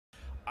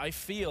I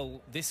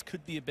feel this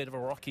could be a bit of a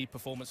rocky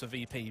performance for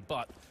VP,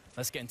 but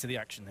let's get into the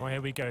action here. Well,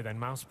 here we go then.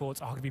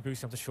 Mousesports are going to be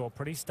boosting up the short.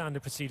 Pretty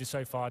standard procedure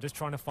so far, just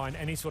trying to find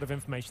any sort of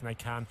information they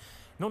can.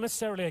 Not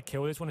necessarily a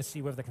kill, they just want to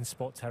see whether they can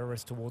spot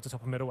terrorists towards the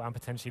top of middle and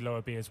potentially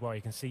lower B as well.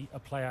 You can see a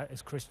player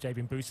is Chris J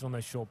being boosted on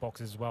those short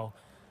boxes as well.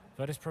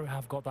 Virtus.pro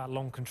have got that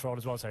long control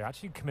as well, so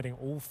actually committing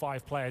all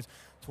 5 players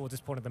towards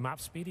this point of the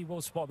map. Speedy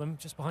will spot them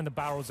just behind the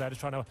barrels there,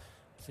 just trying to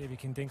see if he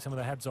can ding some of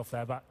the heads off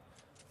there, but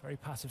very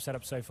passive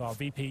setup so far.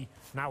 VP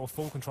now with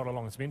full control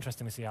along. It's been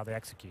interesting to see how they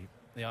execute.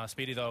 Yeah,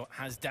 Speedy, though,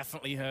 has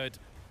definitely heard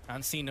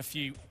and seen a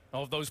few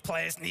of those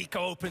players.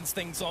 Nico opens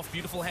things off.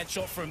 Beautiful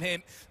headshot from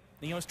him.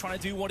 Neo's trying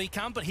to do what he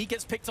can, but he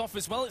gets picked off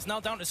as well. It's now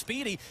down to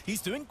Speedy.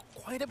 He's doing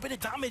quite a bit of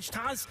damage.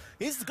 Taz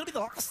is going to be the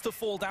last to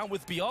fall down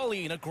with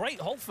Bialy, and a great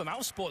hold from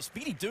Mousesports.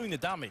 Speedy doing the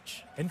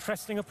damage.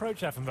 Interesting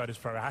approach there from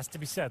Virtus.pro, it has to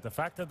be said. The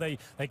fact that they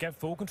get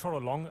full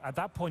control along, at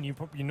that point you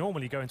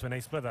normally go into an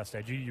A split at that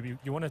stage.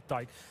 You want to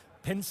like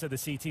pincer the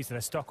CT so they're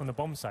stuck on the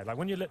bomb side. Like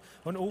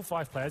when all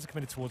 5 players are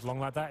committed towards long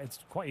like that, it's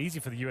quite easy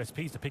for the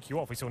USPs to pick you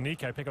off. We saw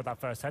Nico pick up that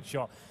first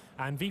headshot,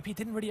 and VP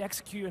didn't really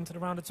execute into the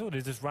round at all.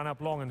 They just ran up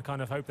long and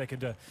kind of hoped they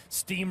could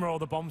steamroll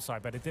the bomb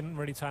side, but it didn't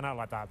really turn out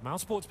like that.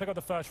 Mousesports pick up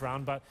the first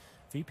round, but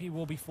VP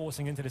will be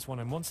forcing into this one,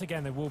 and once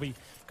again they will be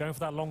going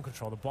for that long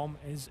control. The bomb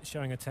is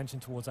showing attention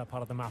towards that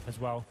part of the map as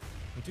well.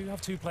 We do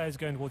have 2 players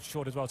going towards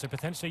short as well, so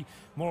potentially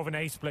more of an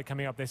A split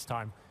coming up this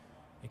time.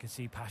 You can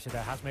see Pasha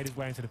there has made his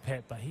way into the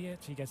pit, but he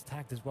actually gets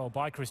tagged as well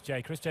by Chris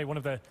J. Chris J, one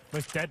of the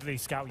most deadly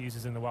scout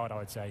users in the world, I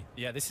would say.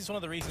 Yeah, this is one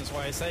of the reasons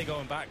why I say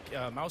going back,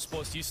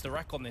 Mousesports used to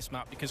wreck on this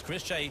map, because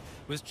Chris J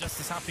was just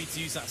as happy to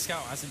use that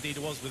scout as indeed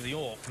it was with the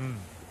AWP.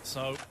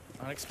 So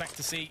I expect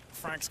to see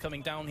frags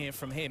coming down here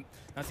from him.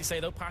 As you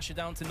say, though, Pasha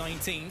down to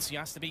 19, so he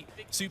has to be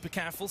super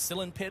careful. Still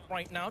in pit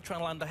right now, trying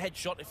to land a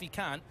headshot if he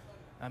can.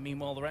 And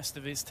meanwhile, the rest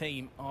of his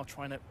team are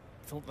trying to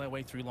filter their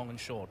way through long and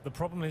short. The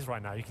problem is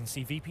right now, you can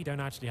see VP don't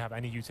actually have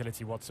any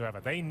utility whatsoever.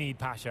 They need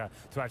Pasha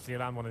to actually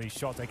land one of these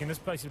shots. They can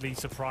just basically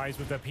surprise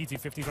with their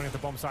PT-50s running at the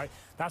bomb site.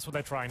 That's what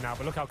they're trying now,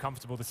 but look how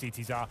comfortable the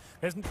CTs are.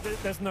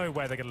 There's no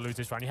way they're going to lose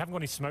this round. You haven't got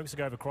any smokes to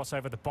go over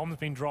crossover. The bomb's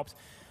been dropped.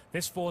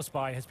 This force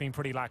buy has been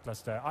pretty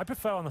lackluster. I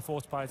prefer on the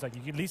force buys, like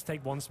you at least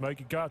take one smoke,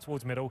 you go out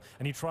towards middle,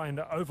 and you try and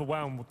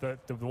overwhelm the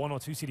 1 or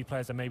 2 CD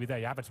players that may be there.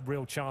 You have a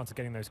real chance of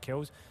getting those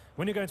kills.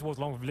 When you're going towards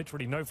long with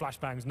literally no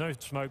flashbangs, no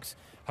smokes,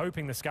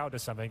 hoping the scout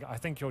does something, I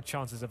think your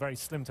chances are very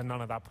slim to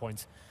none at that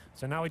point.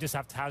 So now we just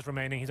have Taz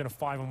remaining. He's on a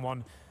 5-on-1.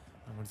 And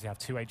what does he have?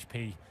 2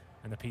 HP.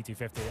 And the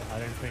PT-50, I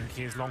don't think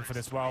he is long for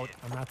this world,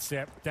 and that's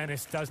it.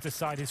 Dennis does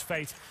decide his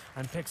fate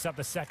and picks up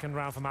the second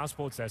round for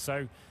Mousesports there.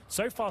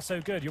 So far,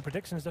 so good. Your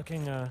prediction is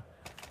looking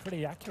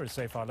pretty accurate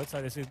so far. Looks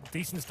like there's a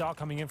decent start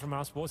coming in from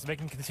Mousesports. If they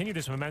can continue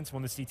this momentum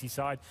on the CT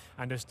side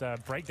and just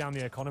break down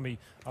the economy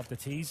of the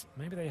Ts,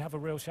 maybe they have a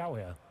real shout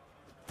here.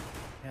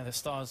 Yeah, the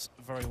stars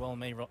very well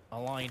may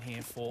align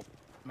here for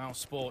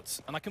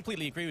Mousesports, and I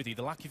completely agree with you.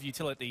 The lack of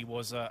utility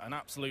was an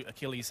absolute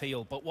Achilles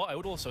heel, but what I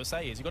would also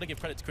say is you've got to give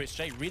credit to Chris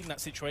J. Reading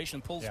that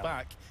situation, pulls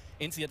back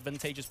into the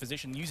advantageous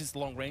position, uses the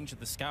long range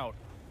of the scout.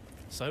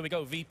 So here we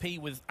go, VP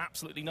with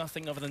absolutely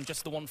nothing other than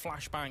just the 1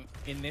 flashbang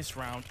in this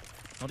round.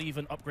 Not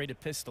even upgraded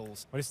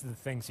pistols. Well, this is the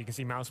thing, so you can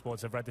see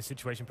Mousesports have read the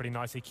situation pretty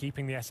nicely,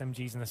 keeping the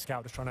SMGs and the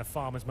scout, just trying to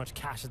farm as much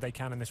cash as they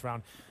can in this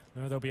round.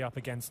 No, they'll be up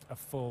against a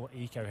full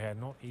eco here,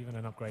 not even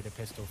an upgraded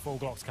pistol. Full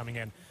Glocks coming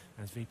in,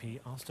 as VP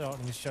are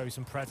starting to show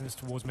some presence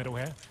towards middle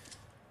here.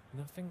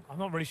 Nothing, I'm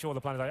not really sure what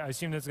the plan is. I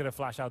assume they're going to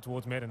flash out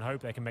towards mid and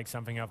hope they can make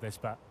something of this,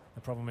 but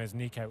the problem is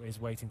Nico is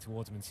waiting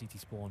towards him in CT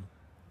spawn.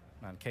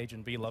 Man,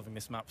 Cajun B loving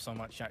this map so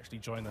much, he actually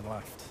joined and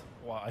left.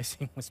 What I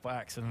seen was by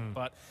accident,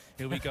 but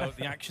here we go.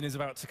 The action is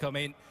about to come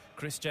in.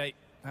 Chris J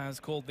has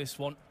called this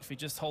one. If he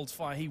just holds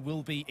fire, he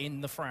will be in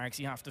the frags,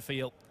 you have to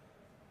feel.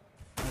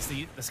 As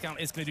the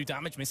scout is going to do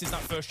damage, misses that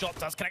first shot,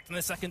 does connect in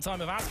the second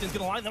time. If Askin's going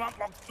to line them up,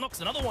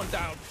 knocks another one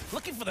down.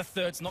 Looking for the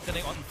third, it's not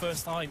getting it on the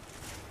first time.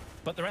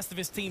 But the rest of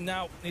his team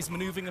now is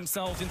maneuvering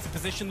themselves into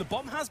position. The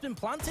bomb has been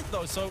planted,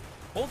 though, so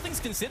all things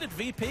considered,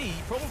 VP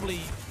probably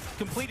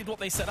completed what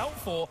they set out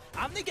for,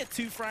 and they get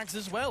 2 frags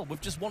as well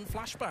with just 1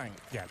 flashbang.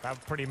 Yeah,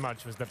 that pretty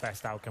much was the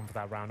best outcome for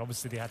that round.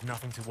 Obviously, they had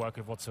nothing to work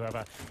with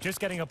whatsoever.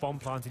 Just getting a bomb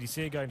planted, you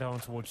see it going down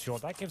towards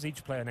short. That gives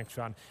each player next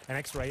round an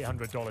extra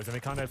 $800, and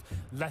it kind of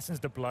lessens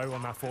the blow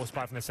on that force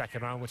buy from the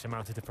second round, which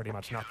amounted to pretty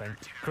much nothing.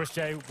 Chris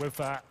J with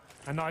a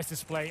nice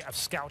display of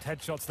scout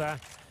headshots there.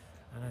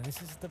 And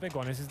this is the big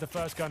one. This is the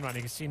first gun round.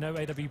 You can see no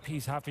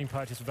AWPs have been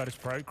purchased for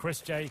Virtus.pro.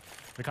 Chris J,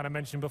 we kind of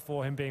mentioned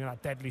before him being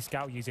that deadly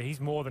scout user. He's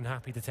more than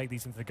happy to take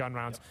these into the gun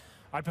rounds.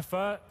 I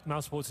prefer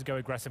Mousesports to go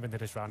aggressive into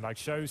this round, like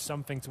show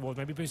something towards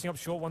maybe boosting up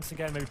short once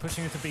again, maybe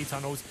pushing into B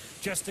tunnels,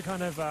 just to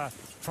kind of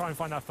try and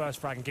find that first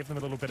frag and give them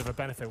a little bit of a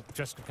benefit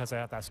just because they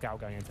had that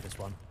scout going into this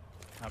one.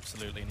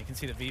 Absolutely, and you can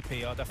see that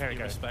VP are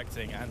definitely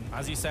respecting. And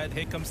as you said,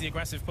 here comes the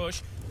aggressive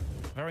push.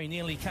 Very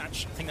nearly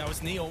catch. I think that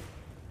was Neil,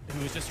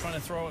 who was just trying to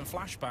throw and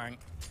flashbang,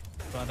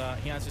 but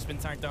he has just been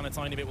tagged down a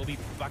tiny bit, will be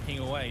backing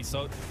away.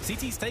 So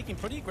CT's taking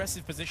pretty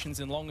aggressive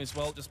positions in long as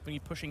well, just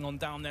pushing on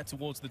down there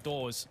towards the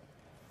doors,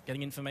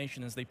 getting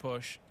information as they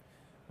push.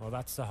 Well,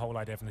 that's the whole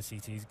idea from the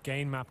CTs.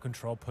 Gain map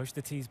control, push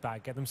the Ts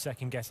back, get them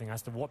second-guessing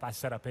as to what that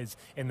setup is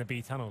in the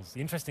B tunnels.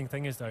 The interesting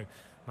thing is, though,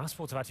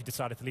 Mousesports have actually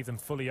decided to leave them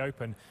fully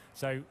open.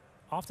 So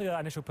after that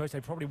initial push,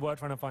 they probably were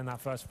trying to find that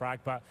first frag,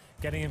 but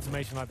getting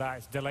information like that,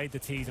 it's delayed the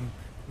Ts and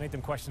made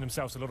them question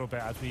themselves a little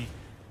bit as we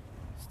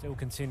still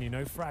continue.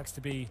 No frags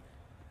to be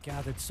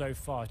gathered so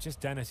far. It's just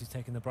Dennis who's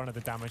taking the brunt of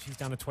the damage. He's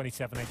down to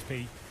 27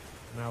 HP.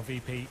 Now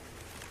VP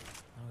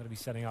now going to be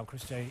setting up.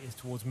 Chris J is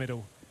towards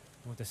middle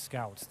with the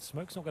scout.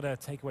 Smoke's not going to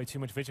take away too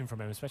much vision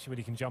from him, especially when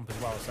he can jump as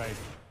well. So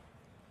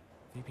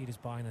VP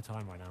just buying the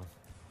time right now.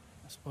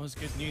 I suppose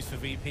good news for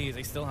VP is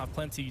they still have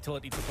plenty of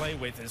utility to play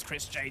with, as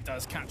Chris J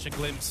does catch a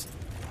glimpse,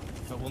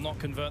 but will not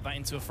convert that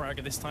into a frag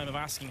at this time of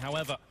asking.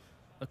 However,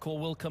 the call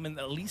will come in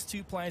that at least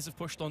 2 players have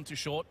pushed on to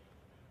short.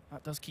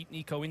 That does keep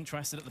Nico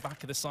interested at the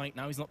back of the site.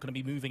 Now he's not going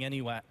to be moving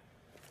anywhere.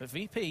 But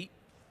VP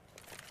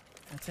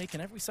are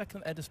taking every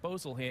second at their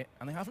disposal here,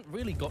 and they haven't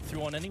really got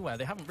through on anywhere.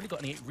 They haven't really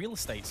got any real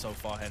estate so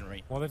far,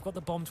 Henry. Well, they've got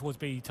the bomb towards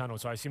B tunnel,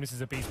 so I assume this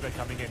is a B split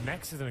coming in.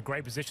 Next is in a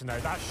great position, though.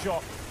 That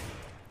shot,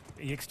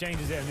 he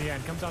exchanges it in the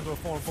end. Comes down to a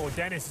 4-on-4.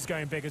 Dennis is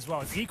going big as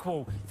well. It's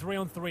equal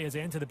 3-on-3 as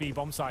they enter the B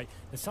bomb site.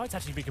 The site's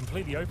actually be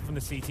completely open from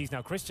the CTs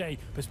now. Chris J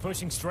was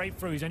pushing straight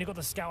through. He's only got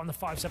the scout on the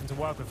 5-7 to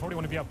work with. Probably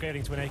want to be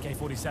upgrading to an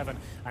AK-47,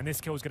 and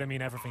this kill is going to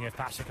mean everything if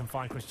Pasha can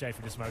find Chris J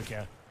through the smoke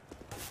here.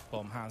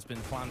 Bomb has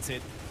been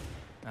planted,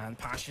 and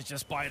Pasha's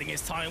just biding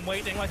his time,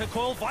 waiting like a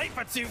coiled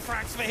viper. 2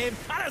 frags for him,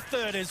 and a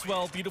third as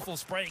well. Beautiful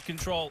spray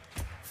control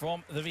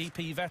from the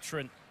VP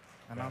veteran.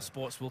 And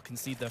Mousesports will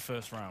concede their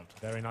first round.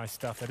 Very nice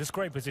stuff. They're just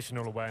great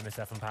positional awareness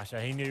there from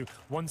Pasha. He knew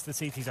once the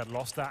CTs had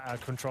lost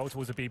that control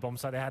towards the B bomb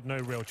site, they had no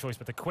real choice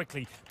but to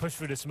quickly push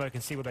through the smoke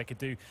and see what they could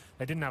do.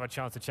 They didn't have a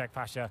chance to check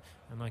Pasha,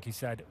 and like he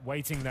said,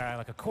 waiting there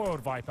like a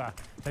coiled viper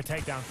to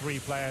take down 3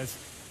 players.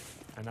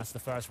 And that's the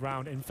first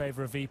round in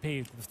favor of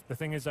VP. The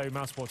thing is, though,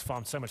 Mousesports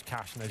farmed so much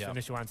cash in those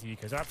initial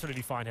anti-ecos. They're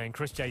absolutely fine here, and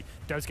Chris J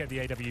does get the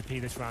AWP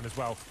this round as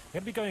well.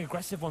 They're going to be going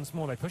aggressive once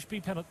more. They pushed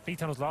B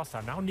tunnels last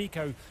time. Now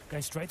Nico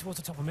going straight towards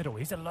the top of middle.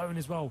 He's alone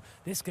as well.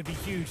 This could be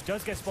huge.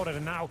 Does get spotted,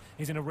 and now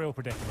he's in a real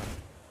predicament.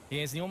 He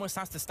is. He almost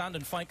has to stand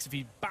and fight, because if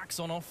he backs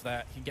on off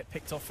there, he can get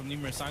picked off from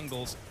numerous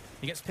angles.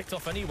 He gets picked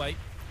off anyway,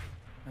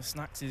 and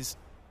Snacks is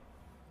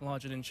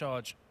larger in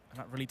charge. And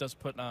that really does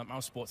put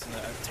Mousesports in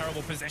a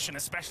terrible position,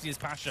 especially as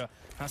Pasha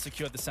has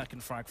secured the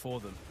second frag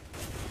for them.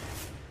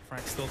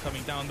 Frag still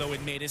coming down, though,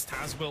 in mid, as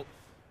Taz will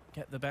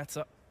get the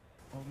better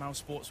of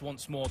Mousesports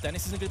once more.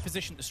 Dennis is in a good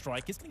position to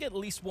strike. He's going to get at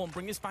least 1,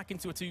 bring this back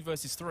into a 2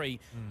 versus 3.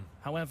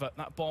 However,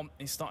 that bomb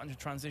is starting to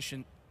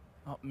transition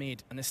up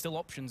mid, and there's still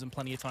options and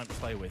plenty of time to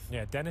play with.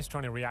 Yeah, Dennis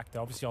trying to react.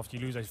 Obviously, after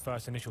you lose those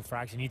first initial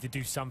frags, you need to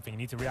do something. You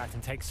need to react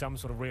and take some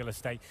sort of real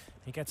estate.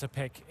 He gets a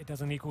pick. It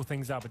doesn't equal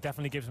things up. It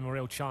definitely gives him a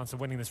real chance of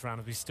winning this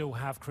round, as we still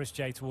have Chris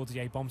J towards the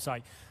A bomb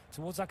site,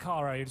 towards that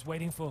car area. He's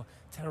waiting for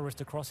terrorists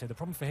to cross here. The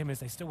problem for him is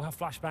they still have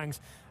flashbangs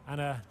and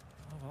an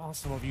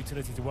arsenal of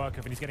utility to work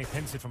with, and he's getting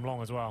pincered from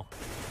long as well.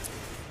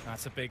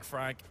 That's a big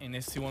frag in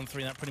this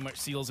 2-on-3. That pretty much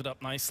seals it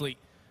up nicely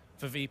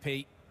for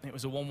VP. It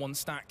was a 1-1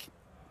 stack,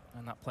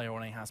 and that player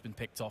on A has been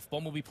picked off.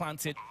 Bomb will be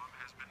planted,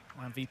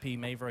 and VP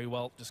may very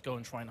well just go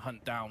and try and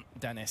hunt down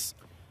Dennis.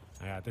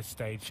 At this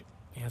stage,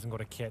 he hasn't got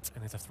a kit,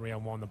 and it's a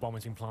 3-on-1. The bomb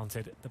has been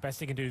planted. The best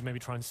he can do is maybe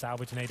try and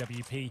salvage an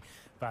AWP,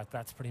 but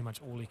that's pretty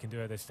much all he can do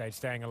at this stage.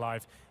 Staying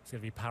alive is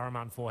going to be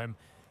paramount for him.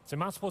 So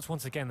Mousesports,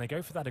 once again, they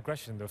go for that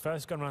aggression. The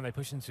first gun round, they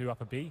push into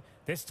upper B.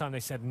 This time,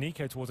 they said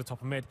Nico towards the top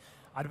of mid.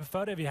 I'd have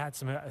preferred if he had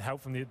some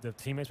help from the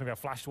teammates, maybe a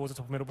flash towards the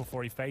top of middle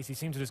before he faced. He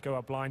seemed to just go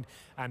up blind,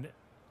 and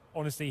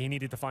honestly, he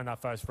needed to find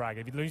that first frag.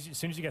 If you lose, as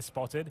soon as you get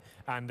spotted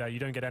and you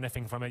don't get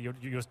anything from it,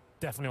 you're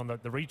definitely on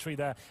the retreat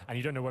there, and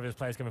you don't know whether this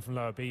player's coming from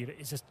lower B.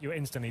 It's just, you're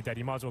instantly dead.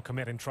 You might as well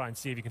commit and try and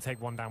see if you can take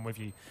one down with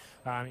you.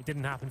 It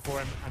didn't happen for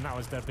him, and that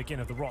was the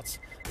beginning of the rots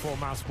for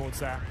Mousesports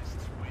there.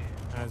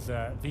 As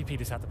VP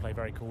just had to play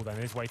very cool then.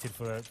 He just waited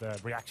for the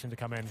reaction to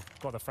come in,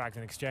 got the frags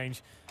in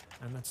exchange,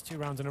 and that's 2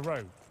 rounds in a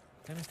row.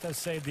 Dennis does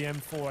save the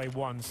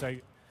M4A1, so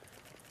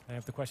they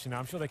have the question now.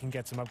 I'm sure they can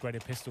get some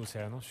upgraded pistols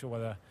here. I'm not sure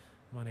whether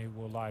money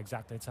will lie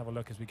exactly. Let's have a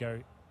look as we go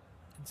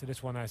into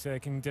this one now. So they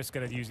can just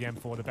get to use the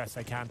M4 the best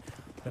they can.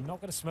 They're not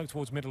going to smoke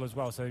towards middle as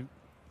well, so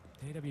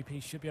the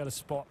AWP should be able to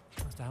spot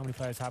as to how many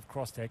players have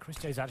crossed here. Chris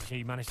J's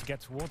actually managed to get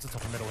towards the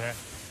top of middle here.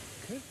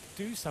 Could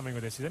do something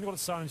with this. He's only got a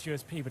silenced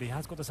USP, but he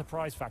has got the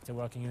surprise factor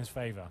working in his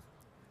favour.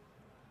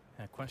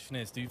 The question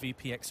is, do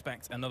VP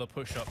expect another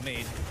push-up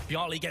mid?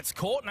 Bjarli gets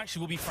caught and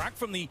actually will be fragged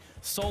from the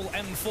sole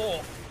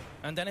M4.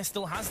 And Dennis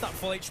still has that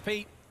full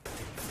HP.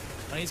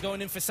 And he's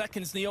going in for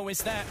seconds. Neo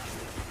is there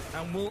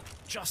and will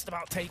just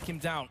about take him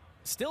down.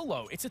 Still,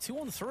 though, it's a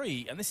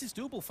 2-on-3, and this is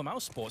doable for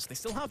Mousesports. They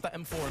still have that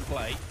M4 in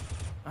play.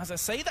 As I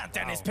say that,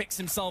 Dennis picks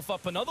himself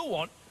up another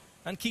one,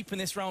 and keeping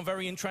this round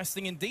very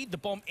interesting indeed. The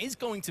bomb is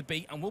going to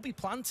be and will be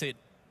planted.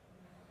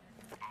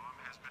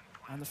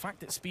 And the fact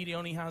that Speedy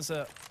only has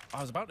a,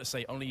 I was about to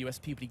say only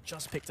USP, but he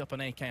just picked up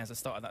an AK as I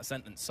started that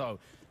sentence. So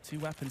 2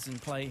 weapons in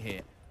play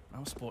here.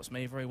 Mousesports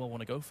may very well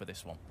want to go for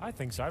this one. I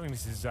think so. I think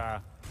this is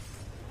a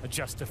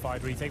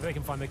justified retake. They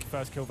can find the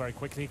first kill very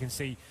quickly. You can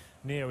see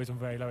Neo is on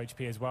very low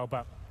HP as well,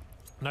 but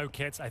no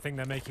kits. I think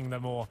they're making the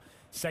more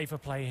safer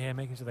play here,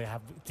 making sure they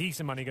have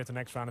decent money go to the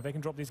next round. If they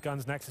can drop these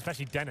guns next,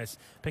 especially Dennis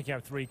picking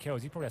up 3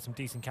 kills, he probably has some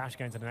decent cash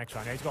going to the next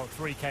round. Yeah, he's got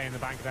 3k in the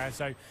bank there,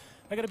 so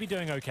they're going to be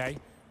doing okay.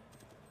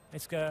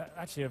 It's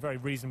actually a very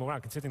reasonable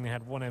round, considering they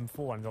had 1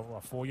 M4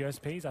 and 4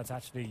 USPs. That's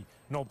actually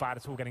not bad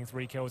at all, getting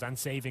 3 kills and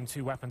saving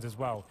 2 weapons as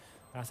well.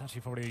 That's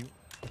actually probably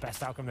the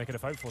best outcome they could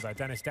have hoped for there.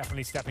 Dennis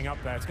definitely stepping up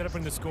there. It's going to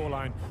bring the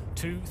scoreline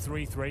to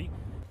 3-3.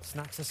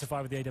 Snax to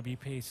survive with the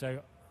AWP, so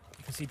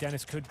you can see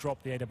Dennis could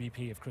drop the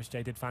AWP if Chris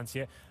J did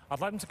fancy it. I'd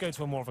like them to go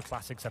to a more of a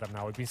classic setup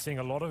now. We've been seeing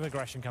a lot of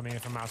aggression coming in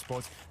from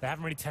Mousesports. They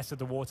haven't really tested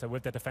the water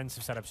with their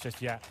defensive setups just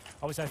yet.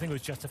 Obviously, I think it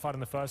was justified in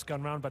the first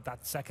gun round, but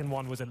that second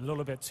one was a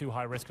little bit too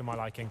high risk for my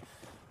liking.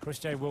 Chris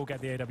J will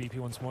get the AWP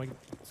once more.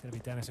 It's going to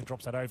be Dennis who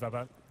drops that over,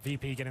 but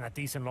VP getting that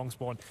decent long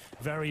spawn.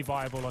 Very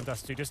viable on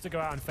Dust 2, just to go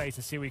out and face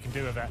and see what we can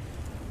do with it.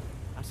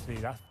 Actually,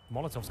 that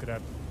Molotov's going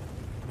to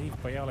leave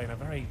BO1 in a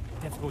very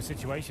difficult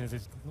situation, as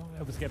he's not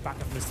able to get back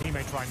up from his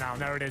teammates right now.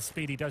 And there it is.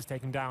 Speedy does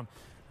take him down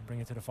and bring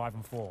it to the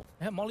 5-4.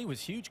 Yeah, Molly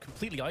was huge,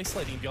 completely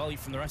isolating BO1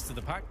 from the rest of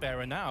the pack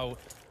there. And now,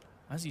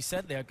 as you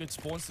said, they are good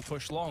spawns to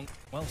push long.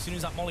 Well, as soon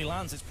as that Molly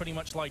lands, it's pretty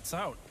much lights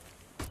out.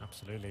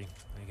 Absolutely.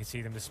 You can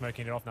see them just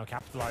smoking it off now,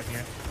 capitalizing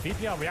it.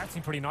 VP are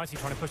reacting pretty nicely,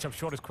 trying to push up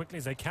short as quickly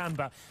as they can,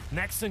 but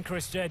Next and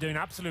Chris J doing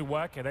absolute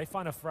work here. They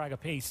find a frag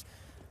apiece,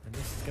 and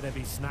this is going to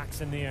be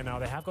Snax and Neo now.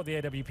 They have got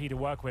the AWP to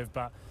work with,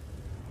 but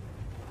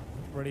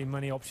not really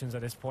many options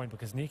at this point,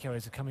 because Nico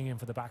is coming in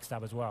for the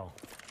backstab as well.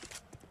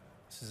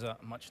 This is a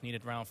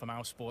much-needed round for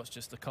Mousesports,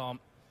 just to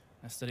calm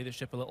and steady the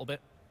ship a little bit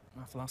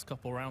after the last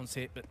couple of rounds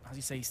here. But as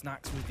you say,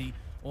 Snax with the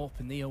AWP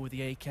and Neo with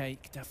the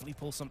AK could definitely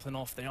pull something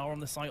off. They are on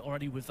the site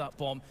already with that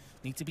bomb.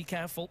 Need to be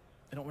careful.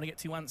 They don't want to get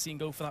too antsy and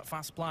go for that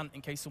fast plant in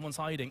case someone's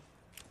hiding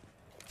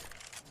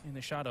in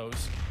the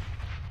shadows.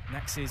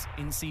 Nex is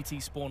in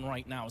CT spawn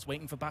right now. Is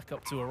waiting for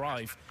backup to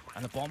arrive,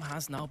 and the bomb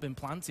has now been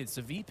planted.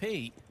 So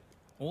VP,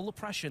 all the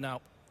pressure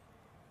now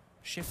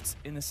shifts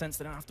in the sense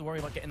they don't have to worry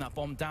about getting that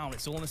bomb down.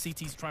 It's all on the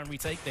CT to try and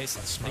retake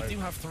this. They do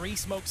have 3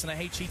 smokes and a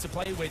HE to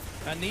play with,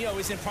 and Neo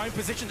is in prime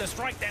position to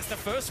strike. There's the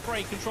first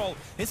spray control.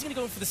 Is he going to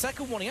go in for the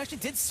second one? He actually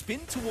did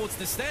spin towards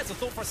the stairs. I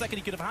thought for a second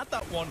he could have had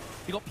that one.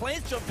 He got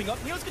players jumping up.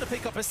 Neo's going to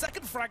pick up a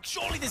second frag.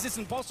 Surely this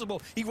isn't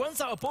possible. He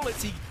runs out of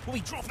bullets. He will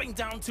be dropping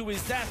down to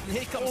his death, and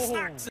here comes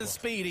Snax, and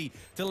Speedy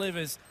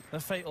delivers the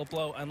fatal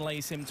blow and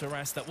lays him to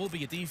rest. That will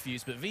be a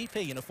defuse, but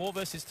VP in a 4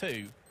 versus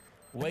 2,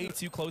 way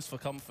too close for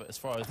comfort as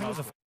far as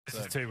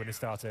This is 2 when it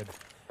started.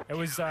 It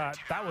was that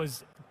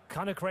was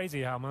kind of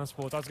crazy how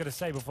Mousesports, I was going to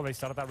say before they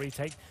started that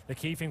retake, the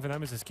key thing for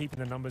them is just keeping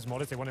the numbers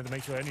modest. They wanted to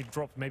make sure they only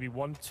dropped maybe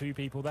 1-2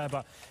 people there,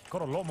 but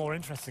got a lot more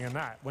interesting than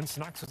that. When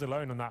Snax was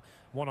alone on that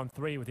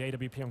 1-on-3 with the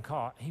AWP on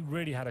cart, he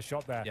really had a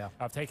shot there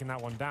of taking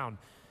that one down.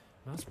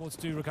 Mousesports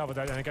do recover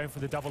though, and they're going for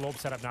the double orb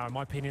setup now. In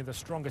my opinion, the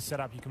strongest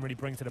setup you can really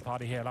bring to the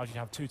party here. Allows you to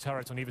have 2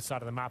 turrets on either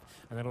side of the map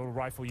and then a little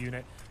rifle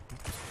unit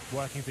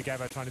working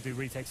together, trying to do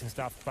retakes and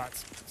stuff. But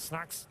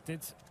Snax did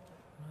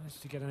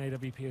managed to get an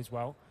AWP as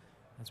well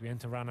as we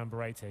enter round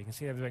number 8 here. You can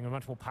see they're doing a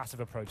much more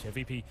passive approach here.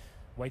 VP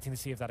waiting to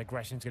see if that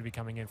aggression is going to be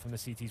coming in from the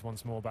CTs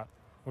once more, but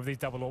with these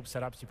double orb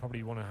setups, you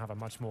probably want to have a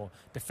much more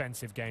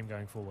defensive game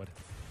going forward.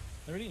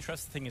 The really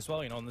interesting thing as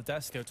well, you know, on the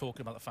desk, they're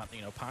talking about the fact that,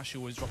 you know, Pasha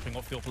was dropping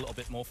off field a little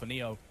bit more for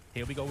Neo.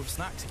 Here we go with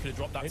Snax. He could have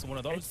dropped that to one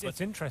of those.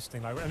 It's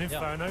interesting, like an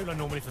Inferno,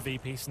 normally for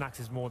VP,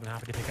 Snax is more than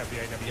happy to pick up the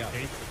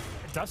AWP.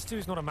 Dust 2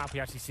 is not a map we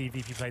actually see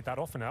VP played that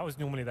often. That was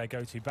normally their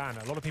go-to ban.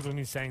 A lot of people have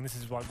been saying this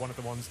is like one of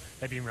the ones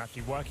they've been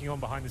actually working on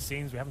behind the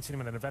scenes. We haven't seen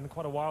them in an event in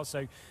quite a while,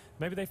 so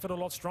maybe they feel a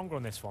lot stronger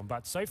on this one.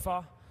 But so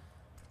far,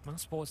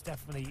 Mousesports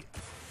definitely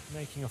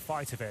making a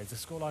fight of it. The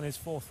scoreline is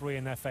 4-3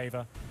 in their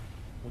favor.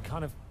 We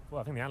kind of,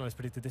 well, I think the analysts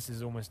predicted this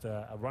is almost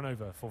a run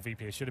over for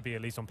VP. It should be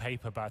at least on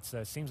paper, but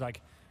it seems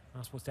like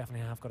Mousesports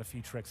definitely have got a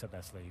few tricks up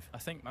their sleeve. I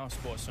think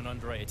Mousesports are an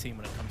underrated team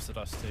when it comes to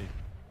Dust 2.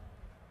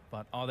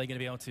 But are they going to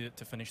be able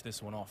to finish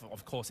this one off?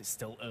 Of course, it's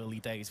still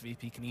early days.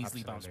 VP can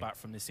easily bounce back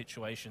from this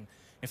situation.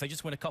 If they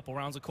just win a couple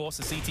rounds, of course,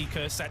 the CT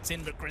curse sets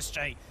in, but Chris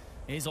J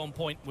is on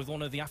point with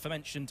one of the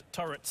aforementioned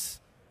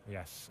turrets.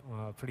 Yes,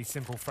 well, pretty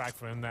simple frag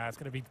for him there. It's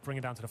going to be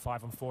bringing down to the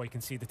 5-on-4. You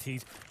can see the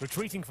T's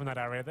retreating from that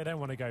area. They don't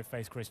want to go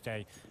face Chris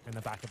J in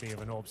the back of B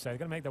of an orb, so they're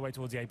going to make their way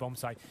towards the A-bomb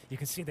site. You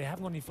can see they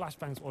haven't got any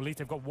flashbangs, or at least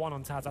they've got 1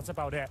 on Taz. That's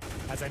about it,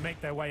 as they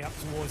make their way up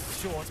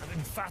towards short, and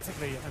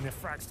emphatically, and the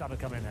frag started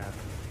to come in there.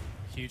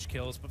 Huge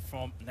kills but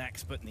from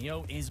Nex, but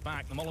Neo is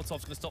back. The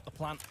Molotov's going to stop the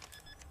plant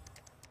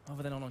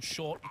over then on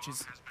short, which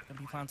is going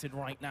to be planted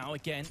right now.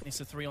 Again,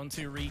 it's a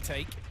 3-on-2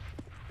 retake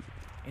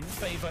in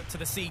favor to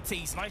the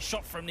CTs. Nice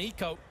shot from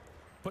Nico.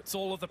 Puts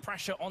all of the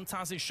pressure on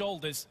Taz's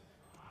shoulders.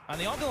 And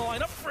they are going to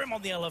line up for him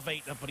on the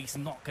elevator, but he's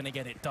not going to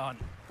get it done.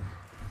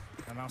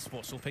 And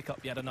Mousesports will pick up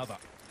yet another.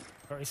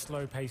 Very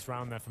slow-paced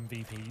round there from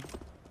VP.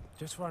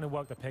 Just trying to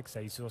work the picks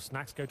there. You saw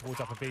Snax go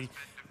towards upper B.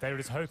 They were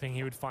just hoping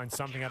he would find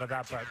something out of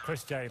that, but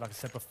Chris J, like I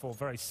said before,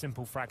 very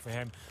simple frag for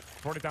him.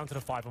 Brought it down to the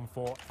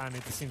 5-on-4, and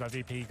it just seems like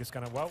VP just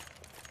going to, well,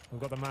 We've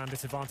got the man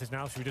disadvantage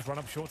now. Should we just run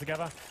up short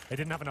together? They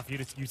didn't have enough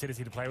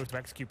utility to play with to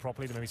execute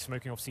properly. They may be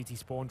smoking off CT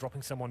spawn,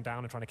 dropping someone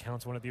down and trying to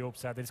counter one of the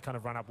orbs there. They just kind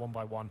of ran up one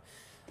by one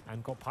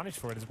and got punished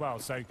for it as well.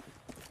 So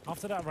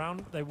after that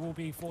round, they will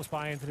be forced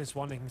by into this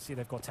one. You can see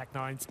they've got Tech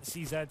 9s,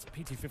 CZs,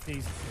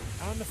 P250s,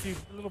 and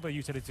a little bit of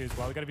utility as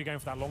well. They're going to be going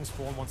for that long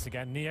spawn once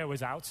again. Neo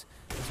is out.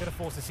 He's going to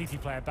force the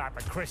CT player back,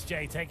 but Chris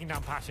J taking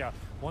down Pasha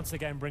once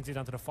again brings it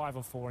down to the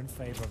 5-on-4 in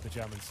favor of the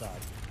German side.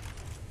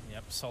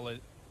 Yep,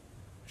 solid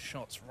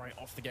shots right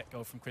off the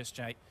get-go from Chris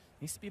J.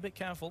 Needs to be a bit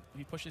careful. If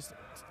he pushes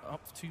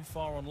up too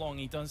far on long,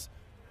 he does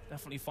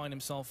definitely find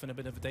himself in a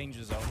bit of a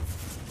danger zone.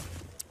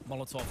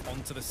 Molotov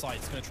onto the side.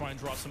 He's going to try and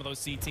draw some of those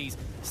CTs.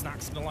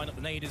 Snack's going to line up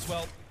the nade as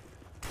well.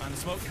 And the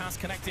smoke has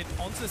connected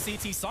onto the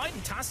CT side,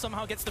 and Taz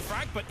somehow gets the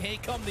frag, but here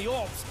come the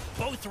orbs,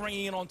 both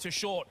ringing in onto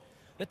short.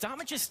 The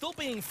damage is still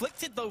being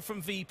inflicted, though,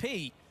 from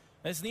VP,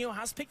 as Neo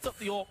has picked up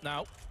the orb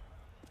now.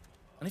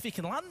 And if he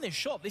can land this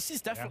shot, this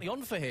is definitely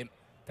on for him.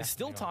 There's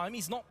still time.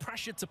 He's not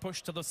pressured to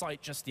push to the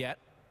site just yet.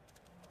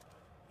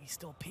 He's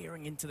still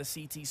peering into the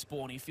CT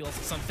spawn. He feels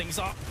that something's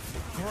up.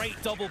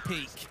 Great double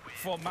peek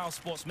for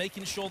Mousesports,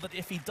 making sure that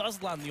if he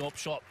does land the AWP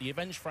shot, the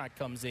Avenge frag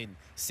comes in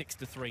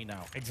 6-3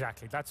 now.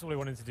 Exactly. That's all they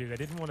wanted to do. They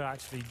didn't want to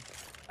actually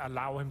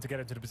allow him to get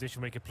into the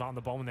position where he could plant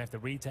the bomb and they have to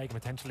retake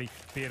and potentially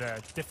be in a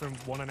different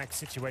 1-on-X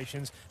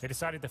situations. They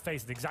decided to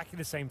face it exactly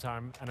the same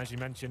time, and as you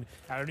mentioned,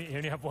 he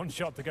only have one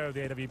shot to go with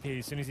the AWP.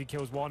 As soon as he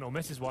kills one or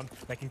misses one,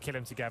 they can kill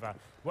him together.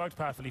 Worked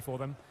perfectly for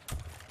them,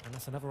 and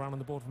that's another round on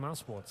the board for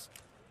Mousesports.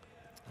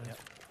 Yep.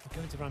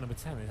 Going to round number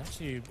 10, it's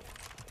actually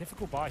a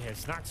difficult buy here.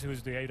 Snacks, who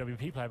was the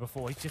AWP player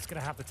before, he's just going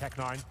to have the Tech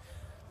 9.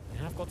 They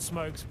have got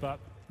smokes, but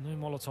no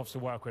Molotovs to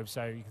work with,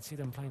 so you can see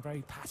them playing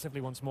very passively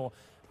once more.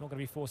 Not going to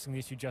be forcing the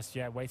issue just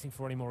yet, waiting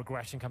for any more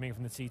aggression coming in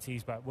from the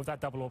CTs, but with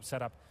that double orb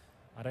setup,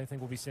 I don't think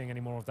we'll be seeing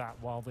any more of that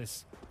while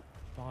this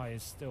buy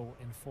is still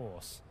in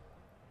force.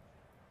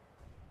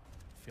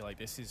 I feel like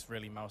this is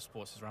really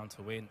Mousesports' round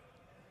to win.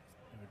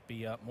 It would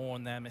be more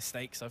on their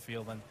mistakes, I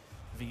feel, than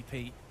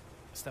VP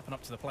stepping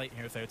up to the plate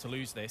here if they were to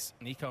lose this.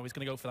 Nico is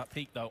going to go for that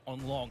peak, though,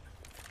 on long.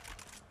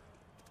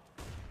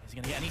 Is he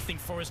going to get anything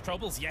for his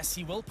troubles? Yes,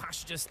 he will.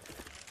 Pasha just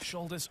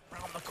shoulders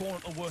round the corner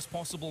at the worst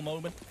possible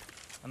moment.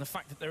 And the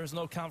fact that there is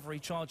no cavalry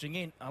charging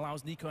in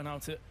allows Nico now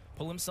to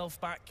pull himself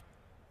back,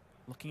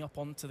 looking up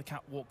onto the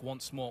catwalk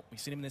once more. We've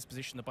seen him in this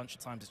position a bunch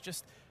of times. It's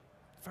just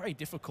very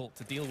difficult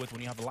to deal with when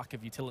you have a lack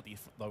of utility,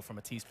 though, from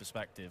a T's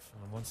perspective.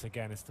 And once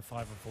again, it's the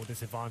 5-on-4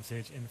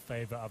 disadvantage in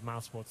favor of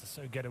Mousesports. They're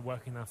so good at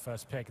working that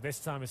first pick. This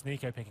time it's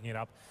Nico picking it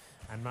up,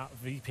 and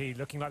VP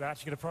looking like they're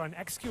actually going to try and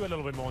execute a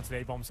little bit more into the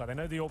A-bomb side. They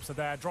know the AWPs are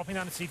there. Dropping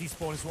down the CT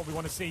spawn is what we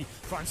want to see.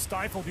 Try and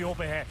stifle the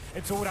AWP here.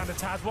 It's all down to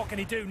Taz. What can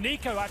he do?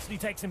 Nico actually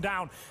takes him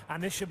down,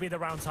 and this should be the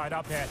round tied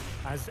up here,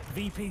 as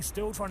VP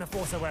still trying to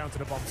force their way onto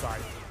the bomb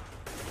side.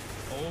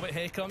 Oh, but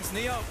here comes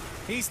Neo.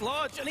 He's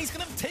large, and he's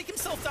going to take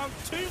himself down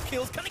 2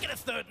 kills. Can he get a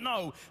third?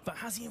 No. But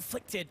has he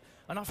inflicted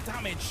enough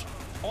damage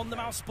on the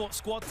Mousesports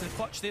squad to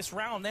clutch this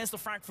round? There's the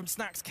frag from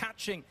Snacks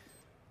catching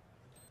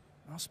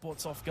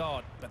Mousesports off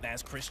guard. But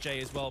there's Chris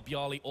J as well.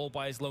 Bjarly all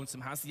by his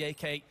lonesome. Has the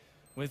AK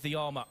with the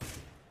armor.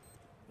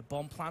 The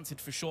bomb planted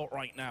for short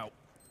right now.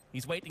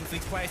 He's waiting for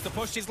these players to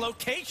push his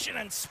location,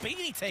 and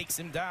Speedy takes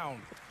him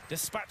down,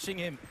 dispatching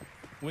him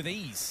with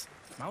ease.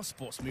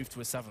 Mousesports move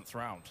to a 7th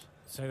round.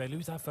 So they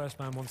lose that first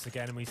man once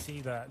again, and we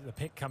see the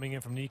pick coming in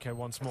from Nico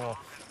once more.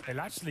 They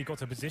actually got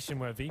to a position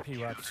where VP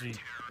were actually,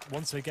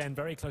 once again,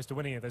 very close to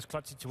winning it. Those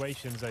clutch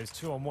situations, those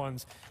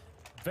 2-on-1s,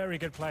 very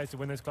good players to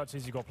win those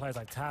clutches. You've got players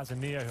like Taz and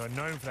Neo who are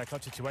known for their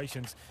clutch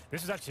situations. This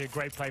was actually a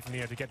great play from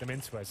Neo to get them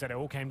into it. So it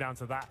all came down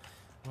to that,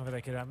 whether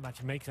they could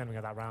actually make something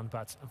of that round.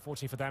 But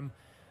unfortunately for them,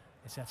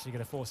 it's actually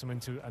going to force them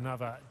into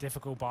another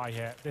difficult buy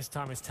here. This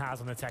time it's Taz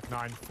on the Tech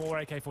 9, 4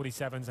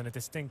 AK-47s and a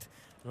distinct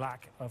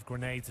lack of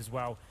grenades as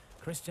well.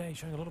 Chris J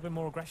showing a little bit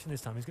more aggression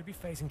this time. He's going to be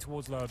facing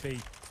towards lower B.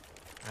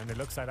 And it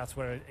looks like that's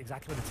where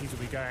exactly where the T's will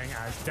be going,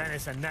 as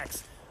Dennis and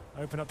Nex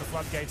open up the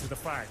floodgates of the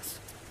frags.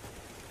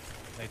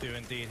 They do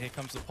indeed. Here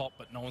comes the pop,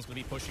 but no one's going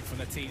to be pushing from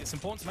the T. It's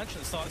important to mention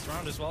at the start of this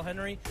round as well,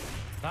 Henry,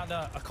 that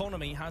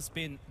economy has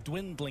been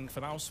dwindling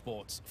for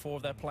Mousesports. 4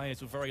 of their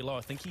players were very low.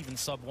 I think even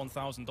sub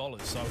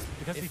 $1,000. So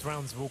because these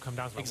rounds have all come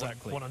down to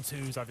exactly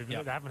 1-on-2s.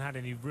 Yep. They haven't had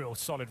any real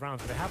solid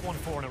rounds, but they have won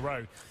 4 in a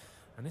row.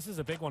 And this is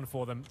a big one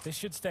for them. This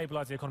should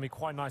stabilize the economy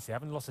quite nicely. They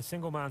haven't lost a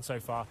single man so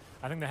far.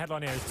 I think the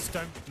headline here is just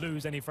don't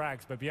lose any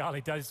frags, but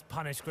Bjarly does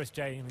punish Chris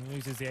J and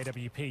loses the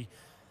AWP.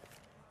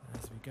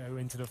 As we go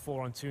into the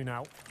 4-on-2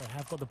 now, they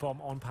have got the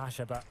bomb on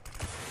Pasha, but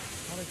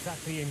not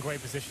exactly in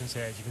great positions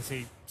here. As you can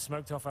see,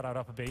 smoked off at our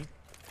upper B. And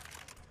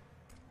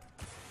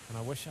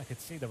I wish I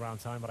could see the round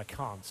time, but I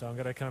can't. So I'm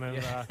going to kind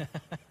of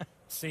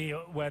see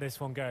where this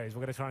one goes.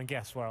 We're going to try and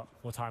guess what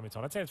time it's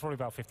on. I'd say it's probably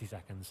about 50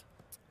 seconds.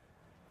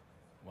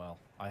 Well,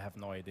 I have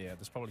no idea.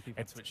 There's probably people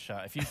in Twitch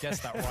chat. If you guess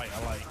that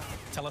right,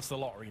 tell us the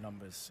lottery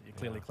numbers. You're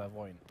clearly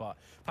clairvoyant. But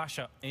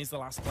Pasha is the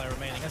last player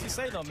remaining. As you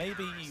say, though,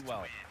 maybe,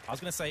 well, I was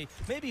going to say,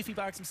 maybe if he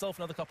bags himself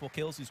another couple of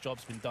kills, his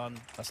job's been done.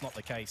 That's not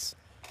the case.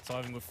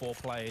 Surviving with 4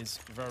 players,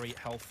 very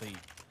healthy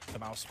for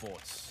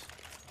Mousesports.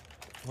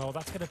 Well,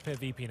 that's going to pay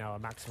VP now a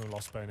maximum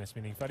loss bonus,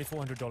 meaning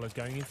 $3,400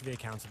 going into the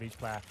account of each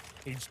player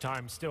each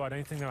time. Still, I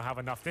don't think they'll have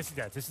enough. This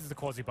is the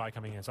quasi buy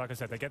coming in. So like I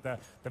said, they get the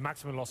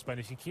maximum loss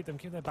bonus. You keep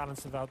their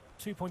balance of about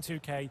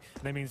 2.2k, and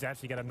that means they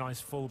actually get a nice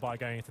full buy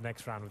going into the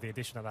next round with the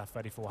addition of that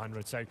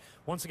 3,400. So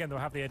once again, they'll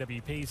have the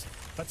AWPs.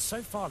 But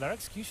so far, their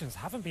executions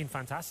haven't been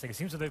fantastic. It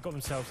seems that they've got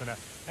themselves in an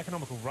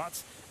economical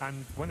rut,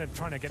 and when they're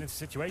trying to get into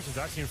situations,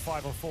 they're actually in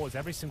 5-on-4s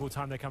every single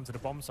time they come to the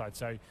bomb side.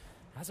 So it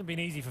hasn't been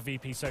easy for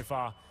VP so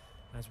far.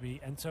 As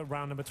we enter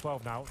round number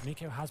 12 now,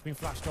 Nico has been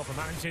flashed off and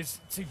manages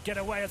to get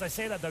away. As I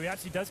say that, though, he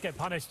actually does get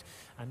punished,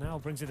 and now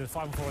brings it to the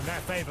 5-on-4 in their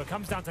favour.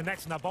 Comes down to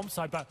next in that bomb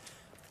side, but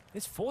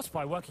this force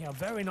buy working out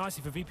very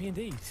nicely for VP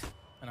indeed.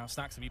 And now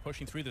Snacks will be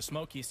pushing through the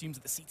smoke. He assumes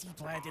that the CT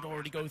player did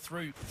already go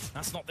through.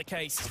 That's not the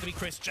case. It's going to be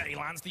Chris J.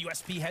 Lands the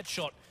USP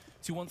headshot.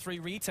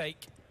 2-1-3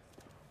 retake.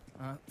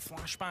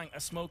 Flashbang, a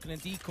smoke and a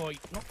decoy.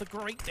 Not the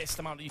greatest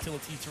amount of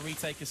utility to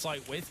retake a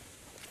site with.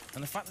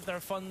 And the fact that their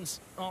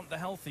funds aren't the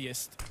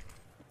healthiest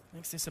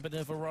makes this a bit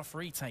of a rough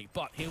retake.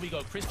 But here we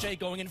go. Chris J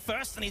going in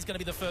first, and he's going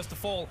to be the first to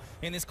fall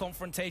in this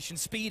confrontation.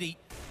 Speedy,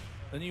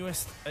 the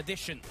newest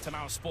addition to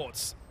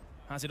Mousesports,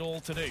 has it all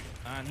to do.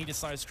 And he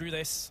decides, screw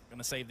this, I'm going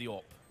to save the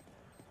AWP.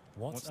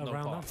 What a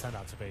round that turned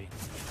out to be.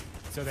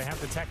 So they have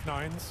the Tech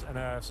 9s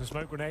and some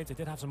smoke grenades. They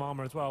did have some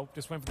armor as well.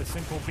 Just went for the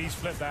simple B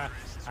split there.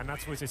 And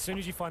that's what, as soon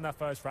as you find that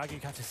first frag, you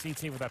catch a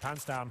CT with their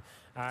pants down.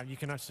 You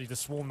can actually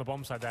just swarm the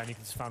bomb side there, and you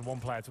can just find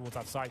one player towards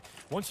that site.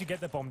 Once you get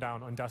the bomb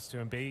down on Dust 2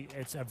 and B,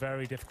 it's a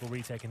very difficult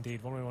retake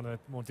indeed. One of the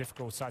more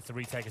difficult sites to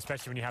retake,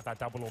 especially when you have that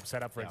double AWP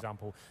set up, for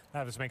example.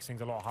 That just makes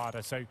things a lot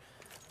harder. So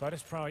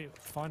Virtus.pro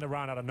find a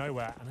round out of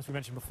nowhere. And as we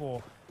mentioned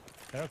before,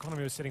 their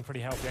economy was sitting pretty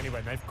healthy anyway,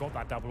 and they've got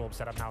that double AWP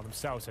set up now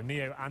themselves. So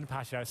Neo and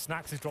Pasha,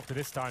 Snacks has dropped to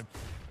this time.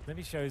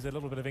 Maybe shows a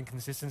little bit of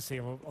inconsistency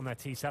on their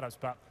T setups,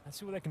 but let's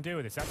see what they can do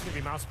with this. That's going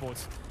to be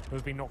Mousesports, who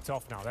have been knocked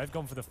off now. They've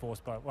gone for the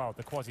force, but, well,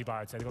 the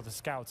quasi-buy, I'd say. They've got the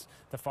scouts,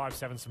 the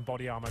 5.7, some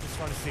body armor, just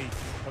trying to see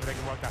whether they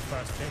can work that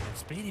first pick. And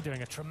Speedy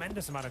doing a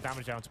tremendous amount of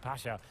damage down to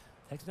Pasha.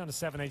 Takes it down to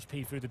 7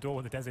 HP through the door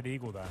with the Desert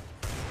Eagle there.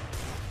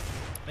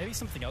 Maybe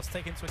something else to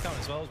take into account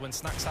as well is when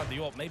Snacks had the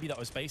AWP, maybe that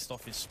was based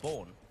off his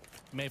spawn.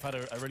 He may have had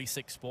a really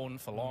sick spawn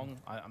for long.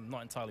 I'm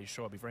not entirely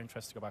sure. I'd be very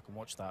interested to go back and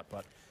watch that.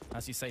 But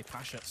as you say,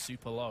 Pasha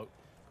super low.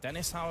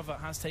 Dennis, however,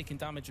 has taken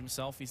damage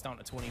himself. He's down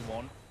to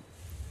 21.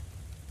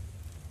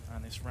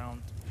 And this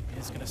round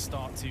is going to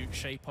start to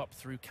shape up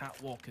through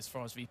Catwalk as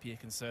far as VP are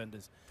concerned.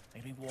 As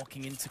they've been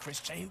walking into Chris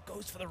J, who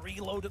goes for the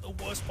reload at the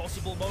worst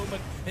possible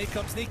moment. Here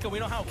comes Nico. We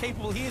know how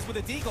capable he is with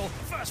a deagle.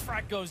 First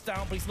frag goes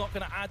down, but he's not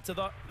going to add to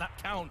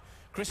that count.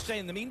 Chris J,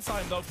 in the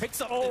meantime, though,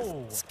 picks up...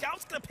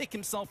 Scout's going to pick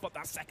himself up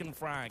that second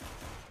frag.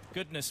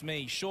 Goodness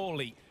me,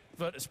 surely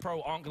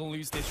Virtus.pro aren't going to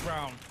lose this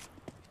round.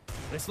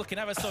 But it's looking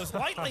ever so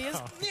slightly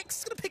as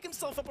Nick's going to pick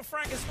himself up a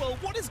frag as well.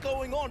 What is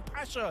going on?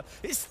 Pasha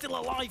is still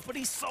alive, but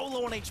he's so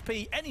low on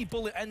HP. Any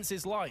bullet ends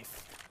his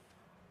life.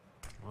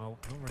 Well,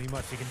 not really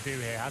much he can do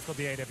here. Has got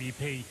the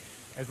AWP.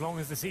 As long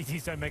as the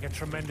CTs don't make a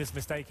tremendous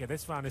mistake here,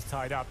 this round is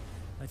tied up.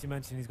 As you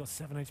mentioned, he's got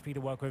 7 HP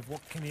to work with.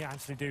 What can he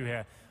actually do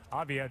here?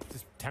 I'd be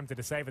just tempted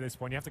to save at this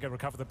point. You have to go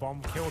recover the bomb,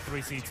 kill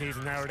 3 CTs,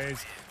 and there it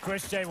is.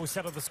 Chris J will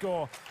settle the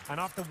score. And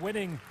after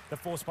winning the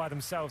force buy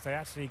themselves, they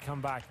actually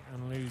come back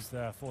and lose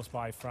the force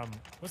buy from...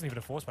 It wasn't even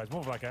a force buy, it's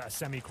more of like a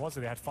semi-quad.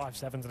 They had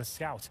 5.7s and a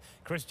scout.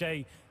 Chris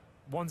J,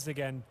 once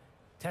again,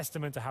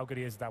 testament to how good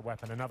he is at that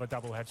weapon. Another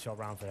double headshot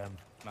round for him.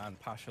 Man,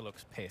 Pasha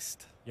looks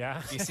pissed.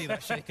 Yeah. You see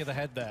that shake of the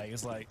head there?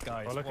 He's like,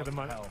 guys, well, look at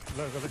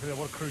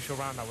what a crucial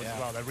round that was as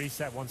well. They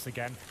reset once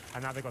again,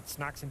 and now they've got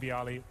Snacks and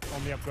Bialy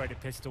on the upgraded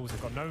pistols.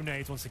 They've got no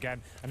nades once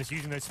again, and it's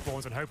using those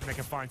spawns and hoping they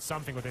can find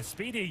something with this.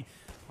 Speedy,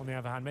 on the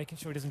other hand, making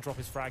sure he doesn't drop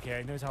his frag here.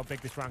 He knows how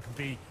big this round can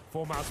be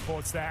for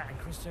Mousesports there, and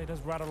Chris J does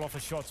rattle off a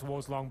shot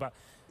towards long, but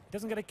he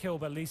doesn't get a kill,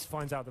 but at least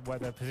finds out where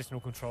the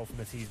positional control from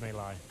the T's may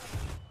lie.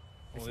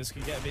 Well, this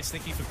could get a bit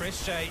sticky for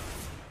Chris J.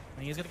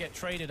 And he's going to get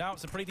traded out.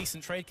 It's a pretty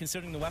decent trade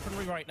considering the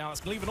weaponry right now.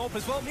 It's going to leave an AWP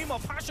as well. Meanwhile,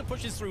 Pasha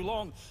pushes through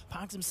long,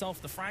 bags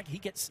himself the frag. He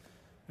gets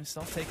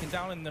himself taken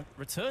down in the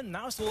return.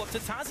 Now it's all up to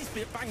Taz. He's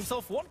bagging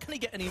himself one. Can he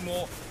get any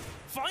more?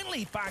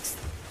 Finally bags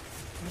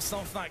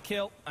himself that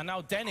kill. And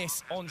now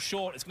Dennis on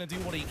short is going to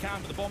do what he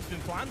can, but the bomb's been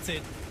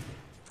planted.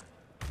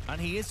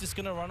 And he is just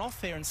going to run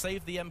off here and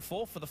save the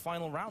M4 for the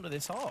final round of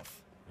this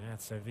half. Yeah,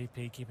 so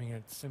VP keeping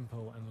it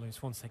simple and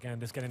loose once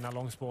again, just getting that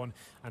long spawn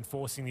and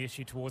forcing the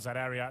issue towards that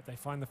area. They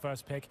find the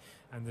first pick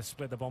and they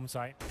split the bomb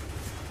site.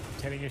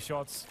 Tailing your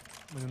shots,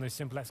 within those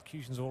simple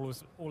executions,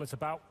 all it's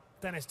about.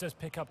 Dennis does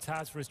pick up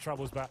Taz for his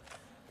troubles, but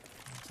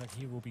looks like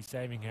he will be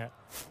saving here.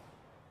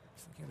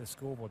 Just looking at the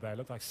scoreboard there, it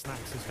looked like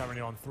Snacks is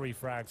currently on 3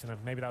 frags, and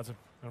maybe that was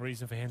a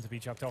reason for him to be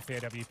chucked off the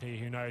AWP.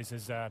 Who knows,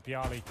 as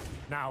Bialy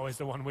now is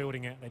the one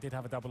wielding it. They did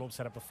have a double AWP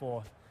set up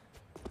before,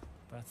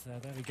 but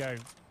there we go.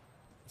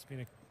 It's been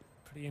a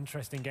pretty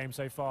interesting game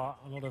so far.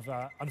 A lot of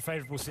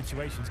unfavorable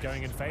situations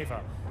going in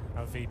favor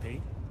of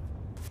VP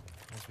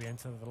as we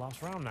enter the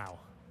last round now.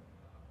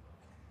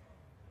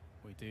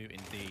 We do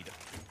indeed.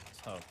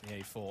 So the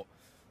A4,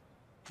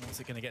 what's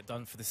it going to get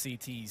done for the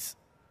CTs?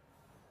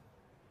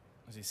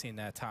 As you've seen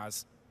there,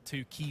 Taz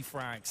 2 key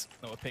frags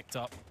that were picked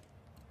up.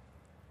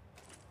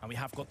 And we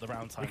have got the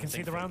round time. We can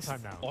see the round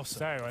time now. Awesome.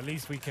 So at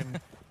least we can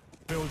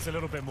build a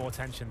little bit more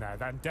tension there.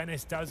 Then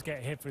Dennis does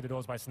get hit through the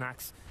doors by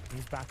Snacks.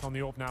 He's back on the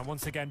AWP now.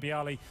 Once again,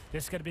 Bialy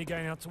just going to be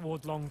going out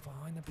towards long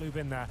behind the blue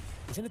bin there.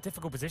 He's in a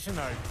difficult position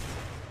though.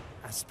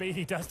 As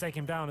Speedy does take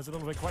him down, it's a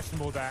little bit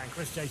questionable there. And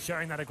Chris J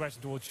showing that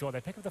aggression towards short.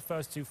 They pick up the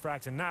first 2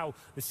 frags, and now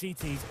the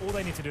CTs, all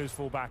they need to do is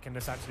fall back and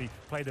just actually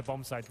play the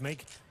bomb side,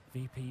 make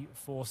VP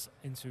force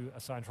into a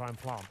side and try and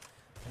plant.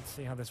 Let's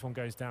see how this one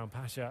goes down.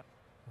 Pasha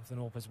with an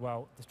AWP as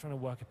well, just trying to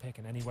work a pick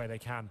in any way they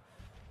can.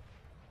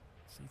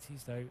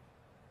 CTs though,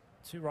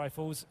 2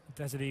 rifles,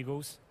 Desert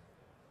Eagles.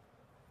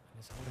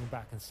 And just holding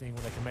back and seeing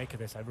what they can make of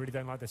this. I really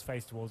don't like this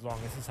face towards long.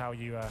 This is how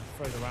you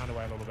throw the round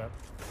away a little bit.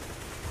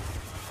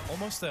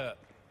 Almost a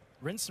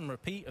rinse and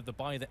repeat of the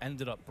buy that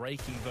ended up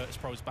breaking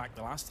Virtus.pro's back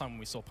the last time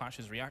we saw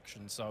Pasha's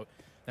reaction. So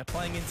they're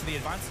playing into the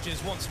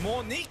advantages once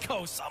more.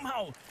 Nico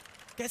somehow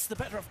gets the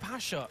better of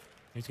Pasha.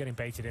 He's getting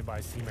baited in by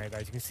his teammate though.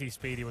 As you can see,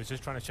 Speedy was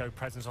just trying to show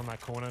presence on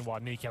that corner while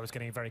Nico was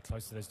getting very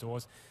close to those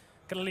doors.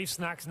 Gonna leave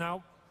Snacks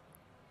now.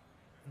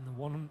 In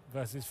the 1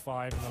 versus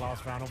 5 in the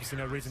last round. Obviously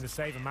no reason to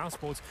save. And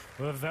Mousesports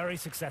with a very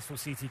successful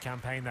CT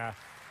campaign there.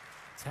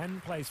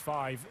 10 plays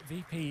 5.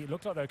 VP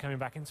looked like they were coming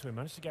back into it.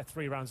 Managed to get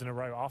 3 rounds in a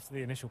row after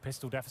the initial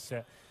pistol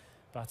deficit.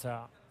 But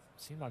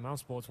seemed like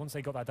Mousesports, once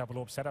they got that double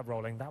AWP setup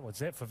rolling, that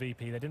was it for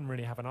VP. They didn't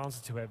really have an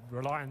answer to it.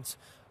 Reliant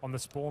on the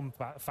spawn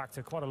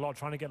factor quite a lot,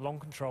 trying to get long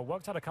control.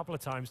 Worked out a couple of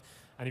times.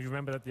 And if you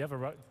remember that the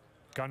other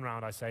gun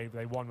round I say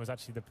they won was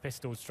actually the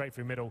pistol straight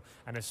through middle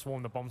and they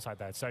swarmed the bomb side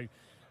there. So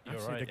you're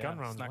actually right, the gun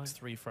round. Snacks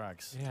 3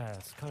 frags. Yeah,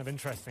 it's kind of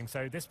interesting.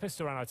 So this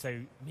pistol round I'd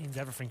say means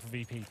everything for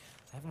VP. They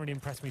haven't really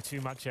impressed me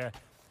too much here.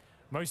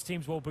 Most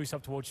teams will boost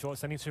up towards short,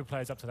 sending 2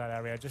 players up to that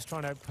area, just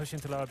trying to push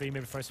into lower B,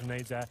 maybe throw some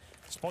nades there,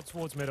 spot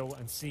towards middle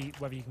and see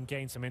whether you can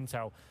gain some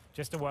intel,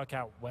 just to work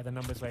out where the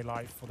numbers lay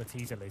lie for the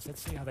T's at least.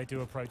 Let's see how they do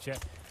approach it.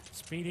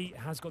 Speedy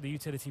has got the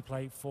utility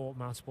play for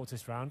Mousesports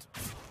this round.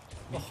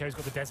 Nico's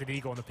got the Desert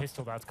Eagle on the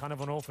pistol. That's kind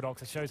of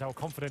unorthodox. It shows how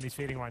confident he's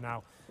feeling right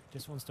now.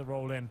 Just wants to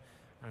roll in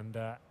and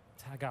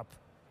tag up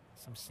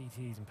some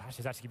CTs, and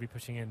Pasha's actually going to be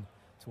pushing in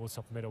towards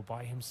top middle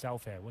by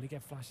himself here. Will he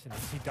get flashed in?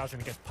 He doesn't.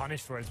 He gets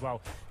punished for it as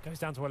well. Goes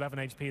down to 11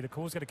 HP. The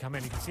call's going to come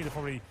in. You can see the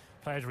probably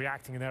players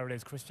reacting, and there it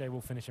is. Chris J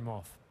will finish him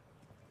off.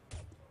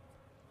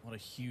 What a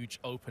huge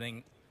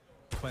opening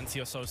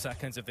 20 or so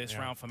seconds of this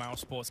round for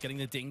Mousesports. Getting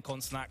the dink on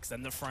Snacks,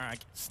 then the frag.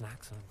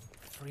 Snacks on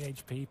 3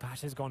 HP.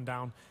 Pasha's gone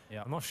down.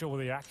 I'm not sure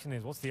what the action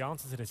is. What's the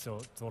answer to this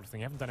sort of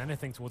thing? They haven't done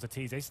anything towards the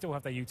T's. They still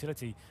have their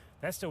utility.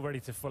 They're still ready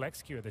to full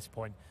execute at this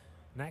point.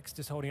 Next,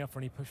 just holding up for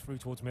any push through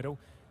towards middle.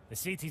 The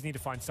CTs need to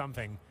find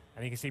something,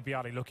 and you can see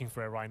Bialy looking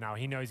for it right now.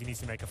 He knows he needs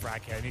to make a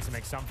frag here. He needs to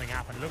make something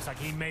happen. It looks like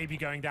he may be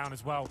going down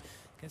as well.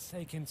 Gets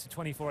taken to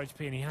 24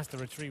 HP, and he has to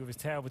retreat with his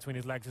tail between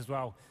his legs as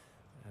well.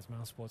 As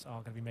Mousesports are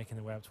going to be making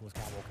their way up towards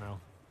Catwalk now.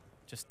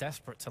 Just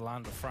desperate to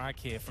land a frag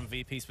here from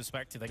VP's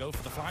perspective. They go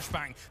for the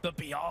flashbang, but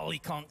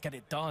Bialy can't get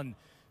it done.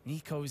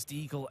 Nico's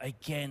Deagle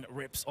again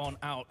rips on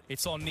out.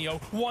 It's on Neo.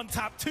 1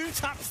 tap, 2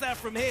 taps there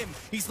from him.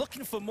 He's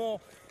looking for more.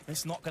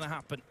 It's not going to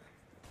happen.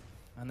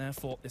 And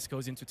therefore, this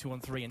goes into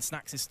 2-on-3, and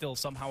Snacks is still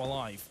somehow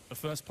alive. The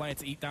first player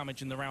to eat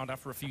damage in the round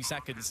after a few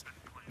seconds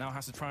now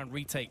has to try and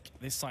retake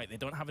this site. They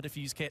don't have a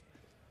defuse kit,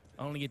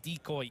 only a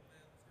decoy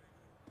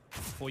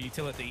for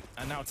utility.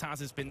 And now Taz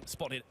has been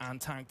spotted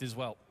and tagged as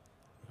well.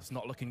 It's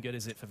not looking good,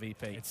 is it, for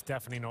VP? It's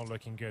definitely not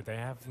looking good. They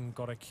haven't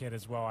got a kit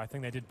as well. I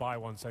think they did buy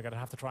one, so they're going to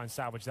have to try and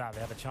salvage that.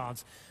 They have a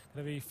chance.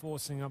 Going to be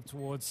forcing up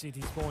towards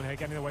CT spawn here,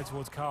 getting away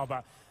towards Carl,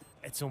 but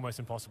it's almost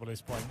impossible at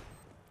this point.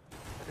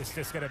 It's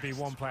just going to be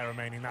 1 player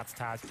remaining, that's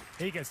Taz.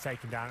 He gets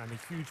taken down, and the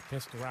huge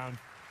pistol round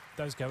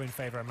does go in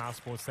favor of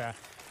Mousesports there.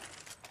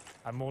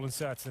 I'm more than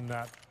certain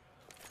that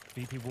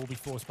VP will be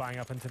force buying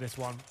up into this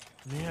one.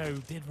 Neo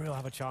did really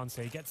have a chance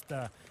here. He gets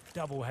the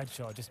double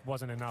headshot, just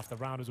wasn't enough. The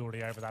round was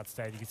already over that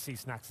stage. You can see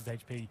Snacks'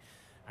 HP,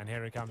 and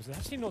here it comes. It's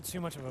actually not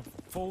too much of a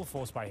full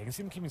force buy. You can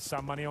see them keeping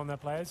some money on their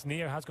players.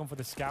 Neo has gone for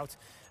the Scout,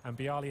 and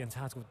Bialy and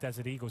Taz with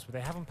Desert Eagles, but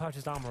they haven't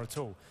purchased armor at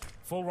all.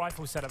 Full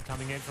rifle setup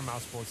coming in from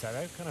Mousesports there.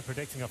 They're kind of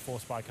predicting a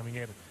force buy coming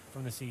in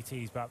from the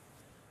CTs, but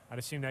I'd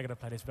assume they're going to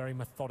play this very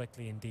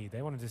methodically indeed.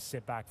 They want to just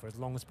sit back for as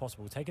long as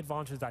possible. Take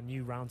advantage of that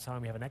new round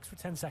time. We have an extra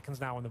 10 seconds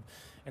now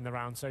in the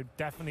round, so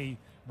definitely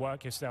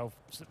work yourself,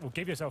 or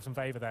give yourself some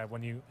favor there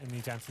when you in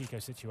these Antico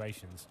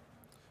situations.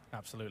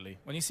 Absolutely.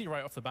 When you see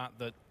right off the bat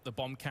that the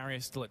bomb carrier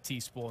is still at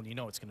T-spawn, you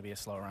know it's going to be a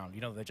slow round.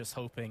 You know they're just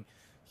hoping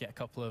to get a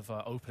couple of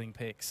opening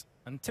picks.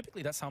 And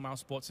typically that's how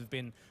Mousesports have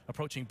been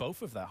approaching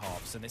both of their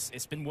halves, and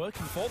it's been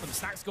working for them.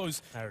 Snacks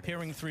goes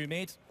peering through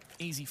mid.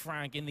 Easy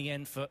frag in the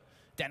end for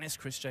Dennis.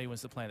 Chris J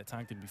was the player that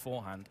tagged him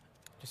beforehand.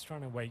 Just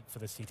trying to wait for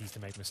the CTs to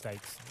make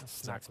mistakes.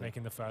 Snacks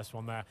making the first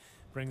one there.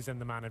 Brings in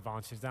the man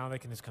advantage. Now they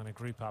can just kind of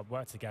group up,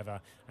 work together,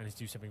 and just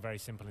do something very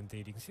simple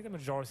indeed. You can see the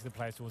majority of the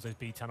players towards those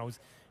B tunnels.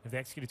 If they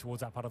executed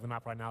towards that part of the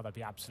map right now, that'd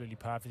be absolutely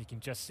perfect. You can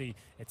just see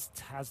it's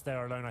Taz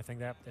there alone, I think.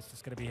 That's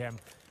just going to be him.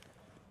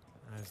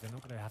 As they're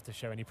not going to have to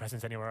show any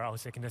presence anywhere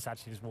else. They can just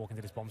actually just walk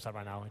into this bomb site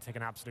right now. It'd take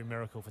an absolute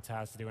miracle for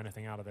Taz to do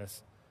anything out of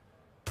this.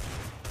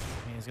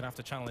 He's going to have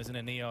to channel his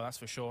inner Neo, that's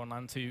for sure, and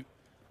land 2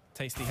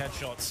 tasty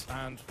headshots.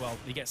 And, well,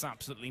 he gets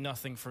absolutely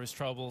nothing for his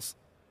troubles.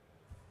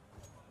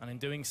 And in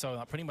doing so,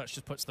 that pretty much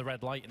just puts the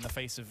red light in the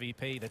face of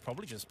VP. They'd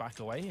probably just back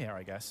away here,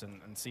 I guess,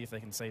 and see if they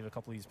can save a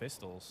couple of these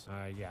pistols.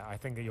 Yeah, I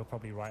think that you're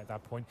probably right at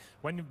that point.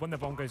 When the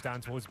bomb goes down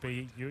towards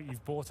B,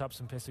 you've bought up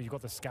some pistols, you've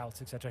got the scouts,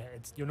 etc.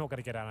 You're not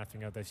going to get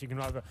anything out of this. You can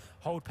either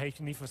hold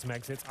patiently for some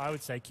exits. I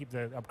would say keep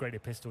the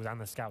upgraded pistols and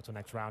the scouts till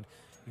next round.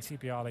 You see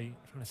Bialy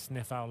trying to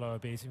sniff out lower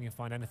B, see if you can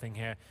find anything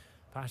here.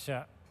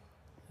 Pasha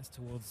is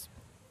towards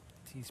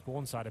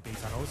T-spawn side of B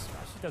tunnels.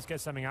 Actually does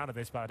get something out of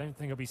this, but I don't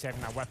think he'll be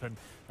saving that weapon.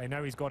 They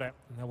know he's got it,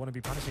 and they want to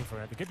be punishing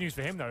for it. The good news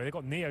for him, though, they've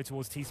got Neo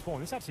towards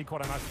T-spawn. This is actually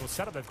quite a nice little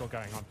setup they've got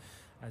going on,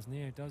 as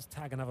Neo does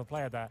tag another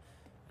player there,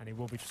 and he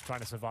will be just trying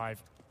to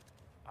survive.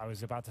 I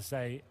was about to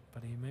say,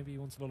 but maybe he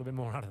wants a little bit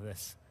more out of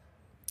this.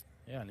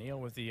 Yeah, Neo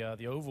with the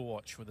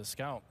Overwatch with the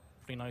scout.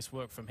 Pretty nice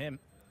work from him.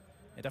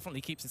 It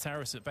definitely keeps the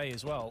terrorists at bay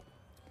as well.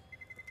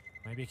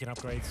 Maybe he can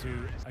upgrade to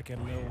a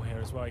Galil here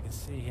as well. You can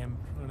see him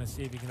trying to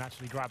see if he can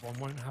actually grab one.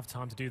 Won't have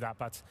time to do that,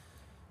 but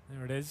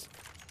there it is.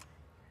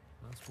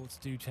 Mousesports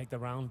do take the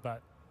round,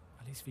 but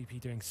at least VP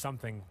doing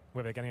something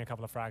with it, getting a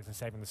couple of frags and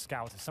saving the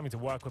scout. It's something to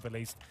work with at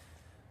least.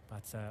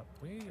 But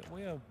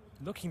we are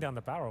looking down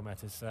the barrel,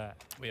 Met. It's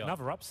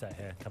another upset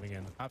here coming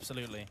in.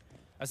 Absolutely.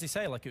 As they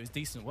say, like, it was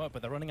decent work,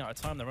 but they're running out of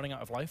time. They're running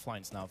out of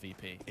lifelines now,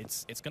 VP.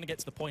 It's going to get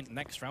to the point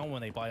next round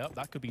when they buy up.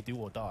 That could be do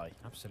or die.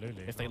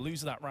 Absolutely. If they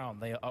lose that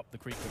round, they are up the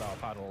creek without a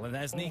paddle. And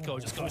there's Nico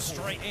just goes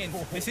straight in.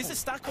 This is a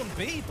stack on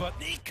B, but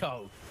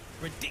Nico,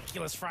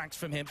 ridiculous frags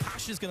from him.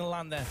 Pasha's going to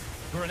land their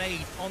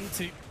grenade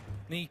onto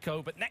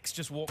Nico, but Next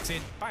just walks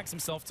in, bags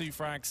himself 2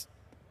 frags.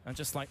 And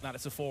just like that,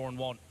 it's a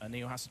 4-on-1, and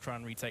Neo has to try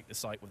and retake the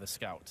site with a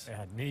scout.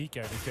 Yeah,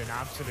 Nico is doing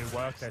absolute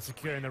work there,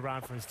 securing the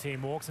round for his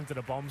team, walks into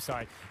the bomb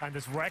site, and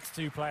just wrecks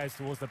 2 players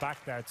towards the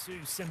back there.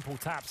 2 simple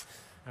taps,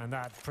 and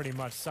that pretty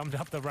much summed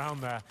up the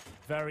round there.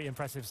 Very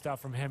impressive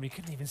stuff from him. He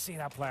couldn't even see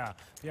that player.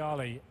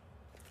 Bialy,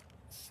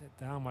 sit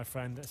down, my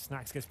friend.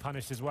 Snacks gets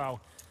punished as well.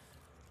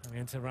 And we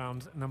enter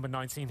round number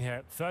 19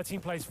 here. 13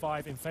 plays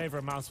 5 in favor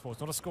of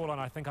Mousesports. Not a scoreline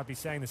I think I'd be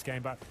saying this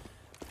game, but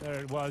there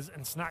it was.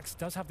 And Snacks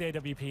does have the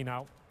AWP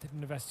now.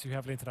 Didn't invest too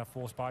heavily into that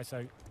force buy, so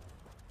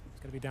it's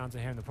going to be down to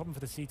him. The problem for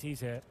the CTs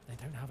here, they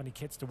don't have any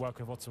kits to work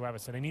with whatsoever,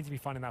 so they need to be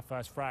finding that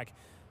first frag.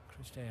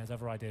 Chris J has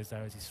other ideas, though,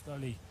 as he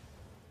slowly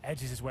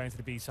edges his way into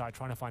the B side,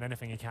 trying to find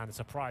anything he can. A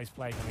surprise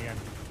play coming in.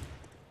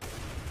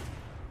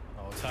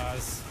 Oh,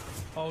 Taz.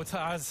 Oh,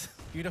 Taz.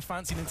 You'd have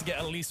fancied him to get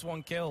at least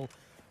 1 kill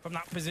from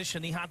that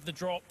position. He had the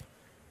drop.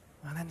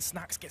 And then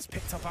Snacks gets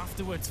picked up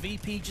afterwards.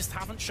 VP just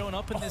haven't shown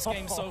up in this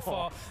game so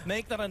far.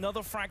 Make that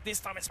another frag.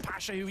 This time it's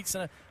Pasha who eats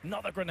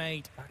another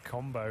grenade. That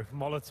combo,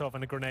 Molotov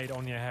and a grenade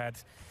on your head.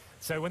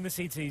 So when the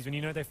CTs, when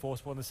you know they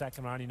force ball in the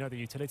second round, you know the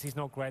utility's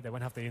not great, they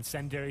won't have the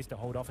incendiaries to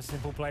hold off a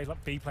simple play,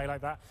 like B play like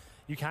that,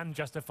 you can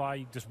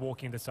justify just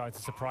walking into sides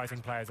and surprising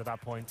players at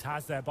that point.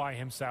 Taz there by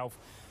himself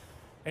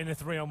in a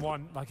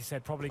 3-on-1, like you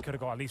said, probably could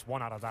have got at least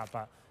 1 out of that,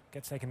 but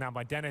gets taken down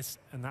by Dennis,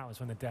 and that was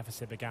when the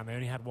deficit began. They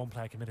only had 1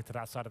 player committed to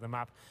that side of the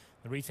map.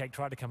 The retake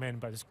tried to come in,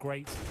 but it's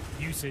great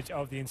usage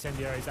of the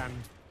incendiaries and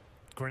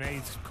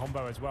grenades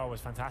combo as well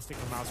was fantastic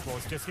from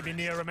Mousesports. Just giving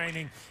Neo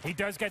remaining. He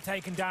does get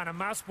taken down, and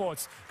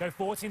Mousesports go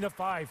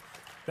 14-5.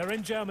 They're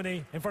in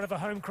Germany in front of a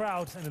home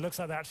crowd, and it looks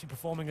like they're actually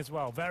performing as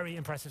well. Very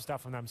impressive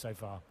stuff from them so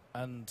far.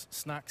 And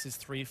Snacks is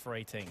 3 for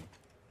 18.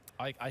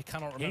 I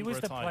cannot remember. He was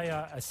a the time.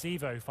 player at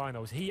CEVO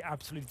finals. He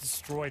absolutely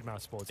destroyed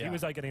Mousesports. Yeah. He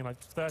was like getting like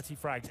 30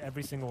 frags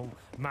every single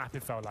map,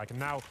 it felt like. And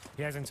now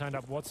he hasn't turned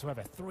up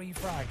whatsoever. 3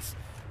 frags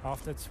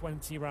after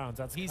 20 rounds.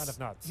 That's kind of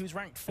nuts. He was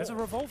ranked 4. There's a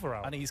revolver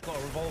out. And he's got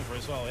a revolver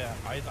as well, yeah.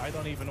 I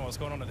don't even know what's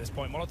going on at this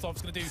point.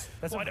 Molotov's going to do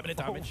quite a bit of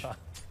damage.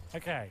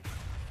 Okay.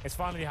 It's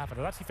finally happened.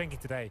 I was actually thinking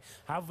today,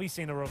 have we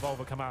seen a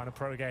revolver come out in a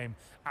pro game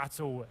at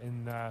all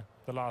in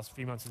the last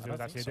few months since it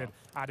was actually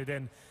added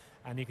in?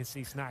 And you can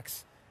see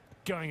Snacks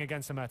going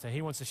against the meta.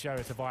 He wants to show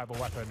it's a viable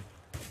weapon.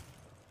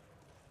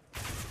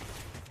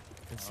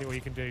 Let's see what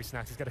you can do,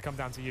 Snacks. It's going to come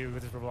down to you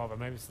with his revolver.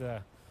 Maybe it's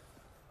the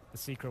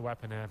secret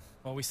weapon here.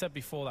 Well, we said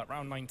before that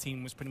round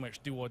 19 was pretty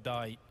much do or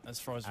die as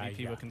far as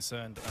VP were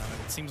concerned.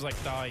 It seems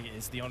like die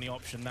is the only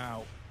option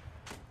now,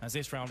 as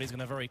this round is going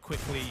to very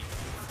quickly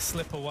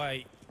slip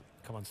away.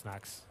 Come on,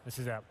 Snacks. This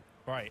is it.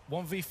 Right,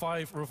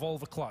 1v5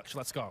 revolver clutch.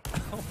 Let's go.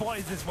 What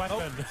is this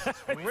weapon?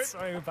 It's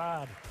so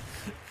bad.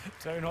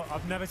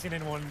 I've never seen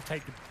anyone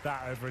take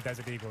that over a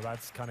Desert Eagle.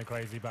 That's kind of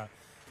crazy, but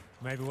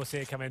maybe we'll see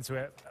it come into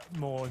it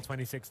more in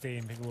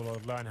 2016. People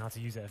will learn how to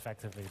use it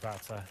effectively,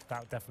 but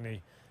that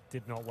definitely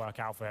did not work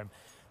out for him.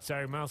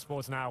 So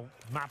Mousesports now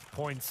map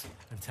points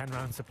and 10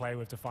 rounds to play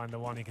with to find the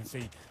one. You can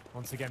see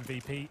once again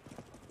VP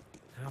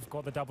have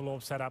got the double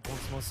orb set up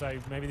once more, so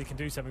maybe they can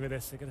do something with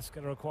this. They're going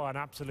to require an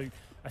absolute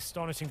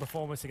astonishing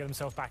performance to get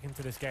themselves back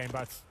into this game,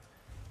 but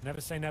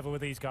never say never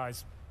with these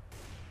guys.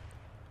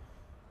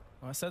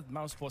 Well, I said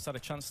Mousesports had a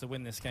chance to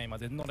win this game. I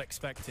did not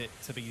expect it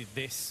to be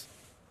this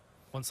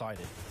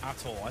one-sided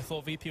at all. I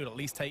thought VP would at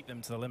least take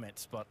them to the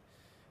limits, but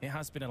it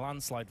has been a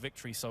landslide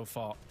victory so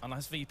far. And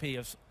as VP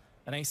has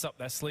an ace up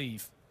their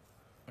sleeve,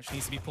 which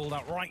needs to be pulled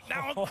out right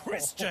now.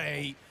 Chris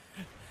J.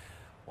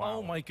 Wow.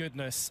 Oh my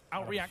goodness.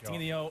 Outreacting in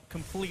the O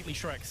completely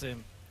shreks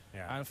him.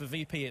 Yeah. And for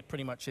VP, it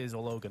pretty much is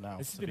all over now.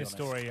 This has been the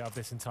story of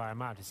this entire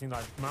match. It seems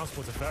like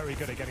Mousesports are very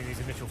good at getting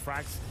these initial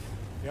frags.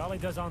 BO1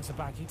 does answer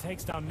back. He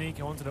takes down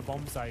Nico onto the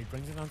bomb site,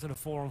 brings it down to the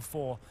 4-on-4.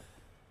 What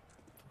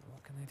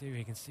can they do?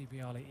 You can see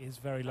BO1 is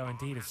very low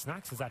indeed. As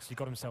Snax has actually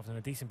got himself in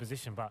a decent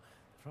position, but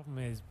the problem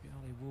is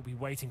BO1 will be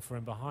waiting for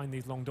him behind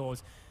these long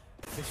doors.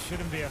 This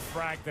shouldn't be a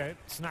frag that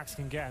Snax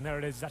can get, and there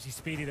it is. It's actually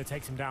Speedy that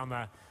takes him down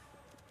there.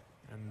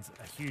 And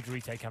a huge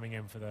retake coming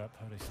in for the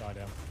Polish side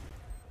out.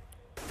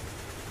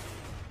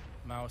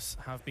 Mouz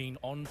have been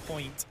on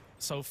point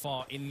so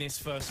far in this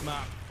first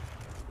map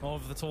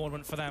of the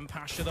tournament for them.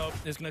 Pasha, though,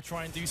 is going to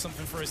try and do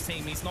something for his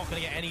team. He's not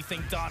going to get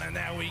anything done, and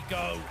there we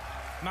go.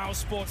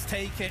 Mousesports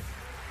take it.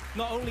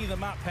 Not only the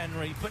map,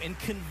 Henry, but in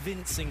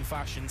convincing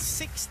fashion.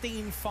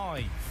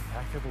 16-5.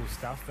 Impeccable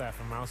stuff there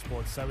from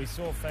Mousesports. So we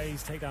saw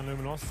FaZe take down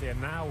Luminosity, and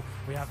now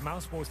we have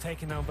Mousesports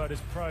taking down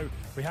Virtus.pro.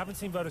 We haven't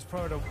seen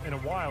Virtus.pro in a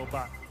while,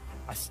 but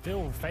I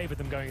still favoured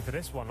them going into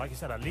this one. Like you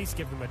said, at least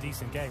give them a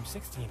decent game.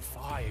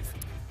 16-5.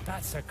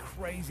 That's a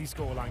crazy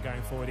scoreline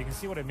going forward. You can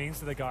see what it means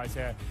to the guys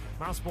here.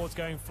 Mousesports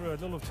going through a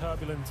little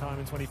turbulent time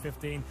in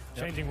 2015,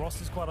 changing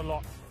rosters quite a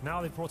lot.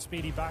 Now they've brought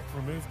Speedy back,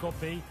 removed God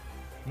B,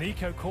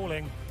 Nico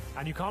calling,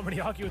 and you can't really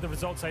argue with the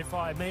results so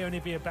far. It may only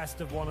be a best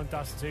of 1 on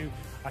Dust 2.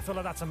 I feel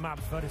like that's a map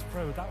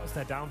Virtus.pro. That was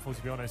their downfall,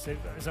 to be honest.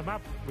 It's a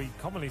map we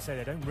commonly say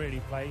they don't really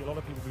play. A lot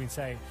of people have been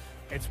saying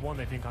it's one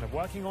they've been kind of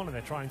working on and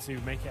they're trying to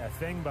make it a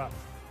thing, but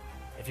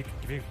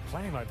if you're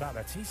playing like that,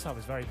 their T-sub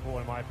is very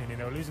poor in my opinion.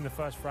 They were losing the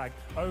first frag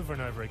over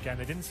and over again.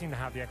 They didn't seem to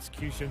have the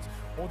executions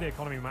or the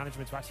economy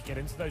management to actually get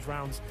into those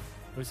rounds.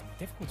 It was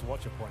difficult to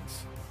watch at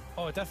points.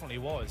 Oh, it definitely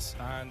was.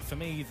 And for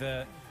me,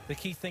 the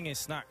key thing is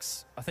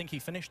Snax. I think he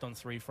finished on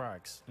 3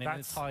 frags in the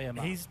entire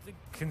map. He's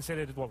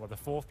considered, what, the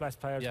 4th best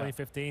player of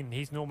 2015.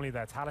 He's normally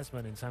their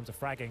talisman in terms of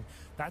fragging.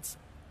 That's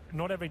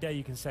not every day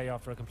you can say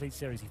after a complete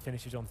series he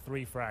finishes on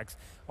 3 frags.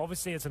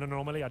 Obviously, it's an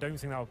anomaly. I don't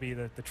think that will be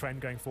the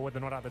trend going forward.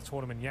 They're not out of the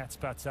tournament yet,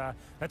 but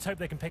let's hope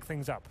they can pick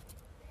things up.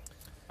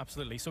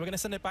 Absolutely. So we're going to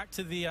send it back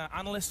to the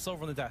analysts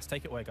over on the desk.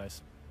 Take it away,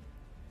 guys.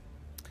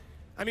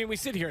 I mean, we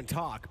sit here and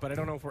talk, but I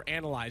don't know if we're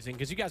analyzing,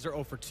 because you guys are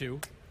 0 for 2.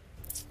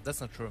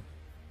 That's not true.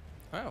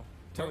 Oh.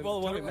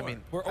 Well, I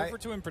mean, we're 0 for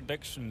 2 in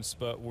predictions,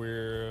 but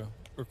we're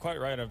quite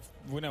right.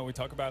 We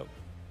talk about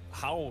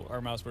how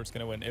are Mousesports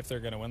going to win, if they're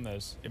going to win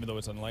this, even though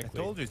it's unlikely.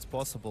 I told you it's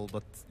possible,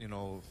 but, you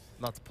know,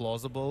 not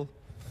plausible,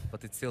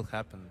 but it still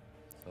happened.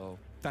 So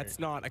that's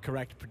not a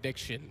correct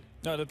prediction.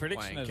 No, the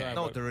prediction is right.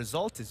 No, the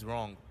result is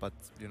wrong, but,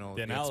 you know,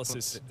 the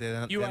analysis.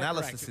 The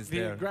analysis is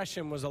there. The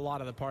aggression was a lot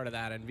of the part of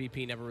that, and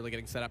VP never really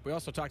getting set up. We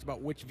also talked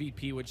about which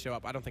VP would show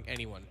up. I don't think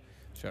anyone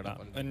showed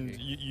up on and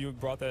VP. you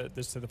brought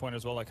this to the point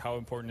as well, like how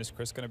important is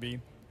Chris going to be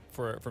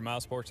for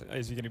Mousesports?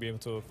 Is he going to be able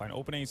to find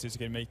openings? Is he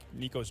going to make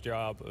Nico's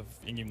job of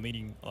in-game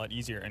leading a lot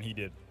easier? And he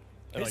did,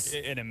 like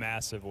in a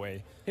massive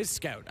way. His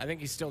scout, I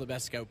think he's still the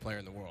best scout player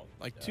in the world.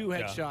 Like 2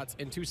 headshots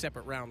in 2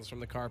 separate rounds from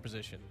the car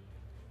position.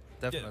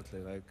 Definitely,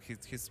 like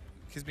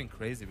he's been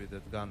crazy with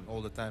that gun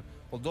all the time.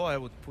 Although I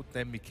would put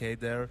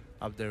MBK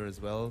up there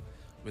as well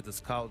with the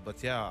scout,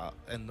 but yeah,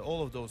 and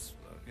all of those,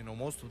 you know,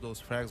 most of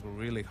those frags were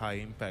really high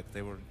impact.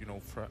 They were, you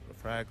know,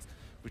 frags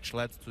which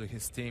led to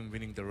his team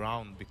winning the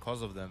round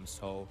because of them.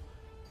 So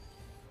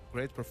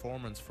great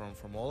performance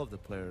from all of the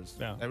players.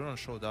 Yeah. Everyone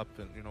showed up,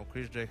 and you know,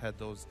 Chris J had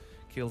those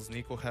kills.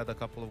 Nico had a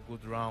couple of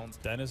good rounds.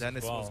 Dennis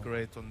was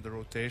great on the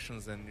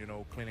rotations and, you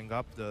know, cleaning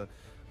up the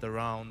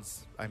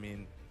rounds. I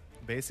mean,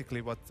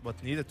 basically what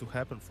needed to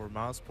happen for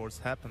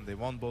Mousesports happened. They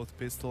won both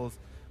pistols.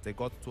 They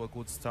got to a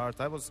good start.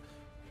 I was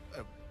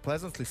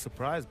pleasantly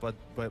surprised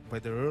by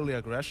their early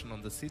aggression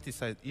on the city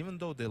side. Even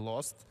though they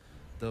lost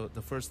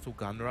the first 2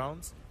 gun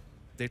rounds,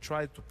 they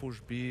tried to push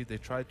B, they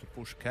tried to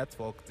push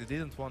Catwalk. They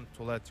didn't want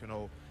to let, you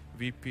know,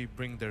 VP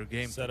bring their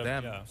game to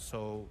them. Yeah.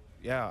 So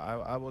yeah,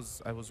 I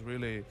was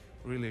really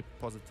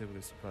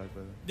positively surprised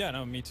by that. Yeah,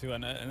 no, me too.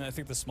 And I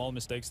think the small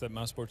mistakes that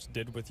Mousesports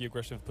did with the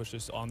aggressive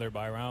pushes on their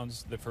buy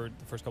rounds, the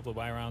first couple of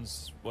buy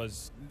rounds,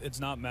 it's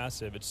not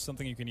massive. It's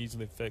something you can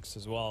easily fix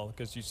as well,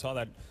 because you saw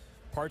that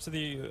parts of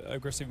the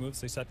aggressive moves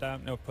they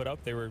put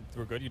up, they were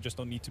good. You just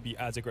don't need to be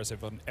as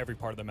aggressive on every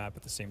part of the map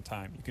at the same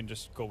time. You can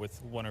just go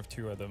with 1 or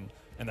 2 of them,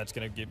 and that's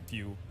going to give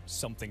you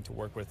something to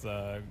work with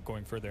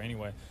going further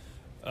anyway.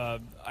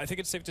 I think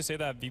it's safe to say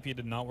that VP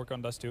did not work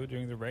on Dust 2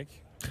 during the break.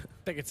 I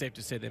think it's safe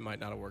to say they might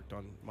not have worked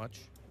on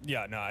much.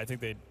 Yeah, no, I think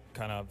they'd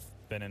kind of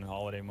been in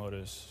holiday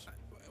modus.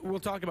 We'll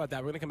talk about that.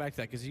 We're going to come back to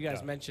that, because you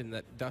guys mentioned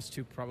that Dust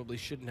 2 probably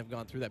shouldn't have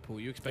gone through that pool.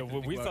 You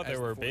expected we thought they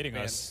were baiting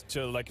us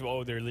to, like,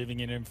 oh, they're leaving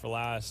it in for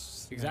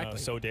last. Exactly.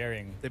 So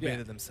daring. They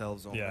baited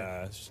themselves on.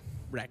 Yeah.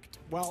 Wrecked.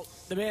 Well,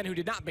 the man who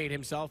did not bait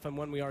himself, and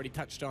one we already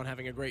touched on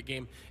having a great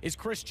game, is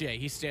Chris J.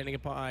 He's standing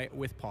by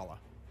with Paula.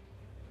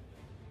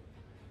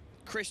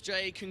 Chris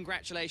J,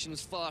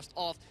 congratulations first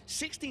off.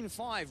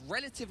 16-5,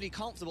 relatively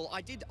comfortable.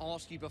 I did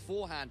ask you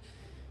beforehand,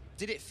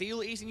 did it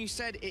feel easy? And you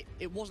said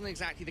it wasn't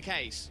exactly the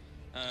case.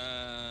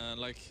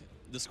 Like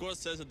the score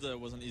says it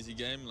was an easy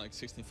game, like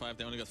 16-5.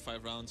 They only got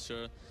 5 rounds,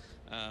 sure.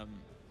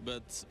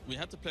 But we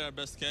had to play our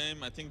best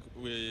game. I think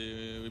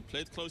we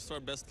played close to our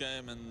best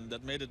game, and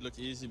that made it look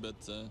easy. But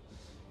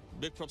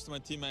big props to my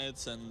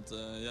teammates, and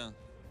yeah,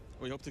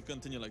 we hope to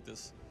continue like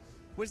this.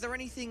 Was there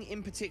anything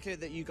in particular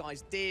that you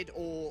guys did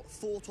or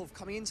thought of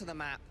coming into the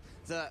map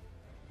that,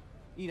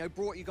 you know,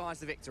 brought you guys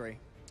the victory?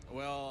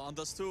 Well, on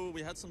Dust 2,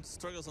 we had some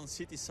struggles on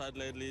CT side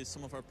lately.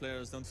 Some of our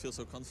players don't feel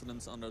so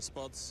confident on their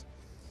spots.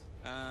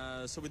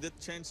 So we did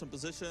change some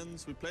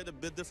positions. We played a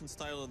bit different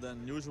style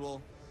than usual,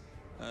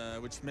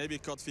 which maybe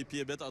caught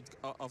VP a bit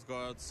off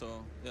guard.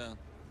 So, yeah,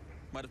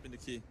 might have been the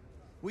key.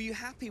 Were you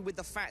happy with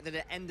the fact that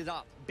it ended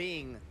up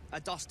being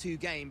a Dust 2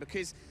 game?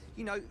 Because,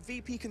 you know,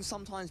 VP can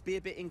sometimes be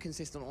a bit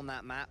inconsistent on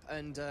that map,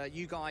 and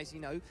you guys,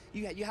 you know,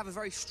 you have a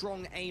very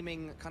strong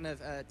aiming kind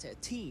of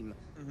team.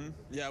 Mm-hmm.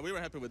 Yeah, we were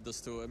happy with this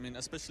too. I mean,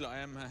 especially I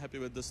am happy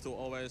with this too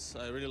always.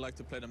 I really like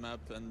to play the map,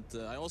 and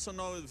I also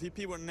know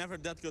VP were never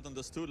that good on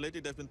this too.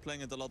 Lately they've been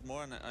playing it a lot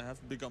more, and I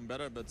have become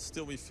better, but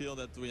still we feel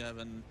that we have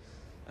an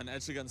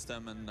edge against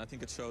them, and I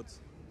think it showed.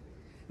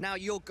 Now,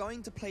 you're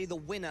going to play the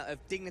winner of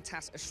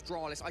Dignitas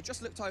Astralis. I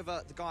just looked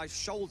over the guy's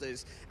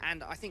shoulders,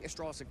 and I think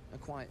Astralis are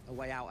quite a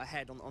way out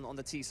ahead on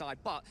the T side,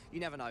 but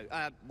you never know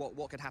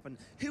what could happen.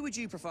 Who would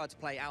you prefer to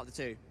play out of the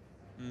two?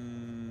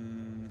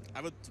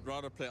 I would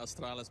rather play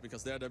Astralis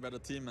because they're the better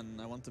team, and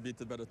I want to beat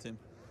the better team.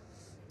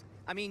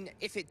 I mean,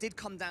 if it did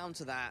come down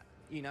to that,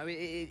 you know,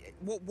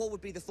 what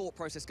would be the thought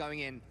process going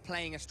in,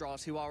 playing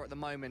Astralis, who are at the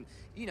moment,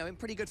 you know, in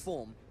pretty good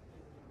form?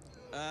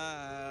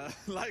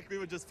 Like we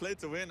would just play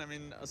to win. I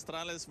mean,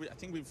 Astralis, I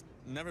think we've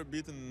never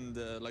beaten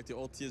the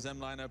old TSM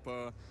lineup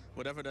or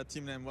whatever that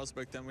team name was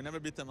back then. We never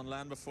beat them on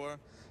LAN before,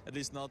 at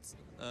least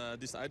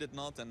I did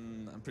not,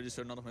 and I'm pretty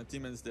sure none of my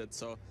teammates did.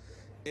 So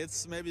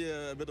it's maybe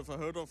a bit of a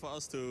hurdle for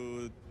us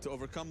to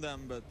overcome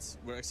them, but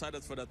we're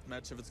excited for that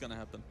match if it's going to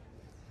happen.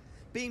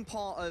 Being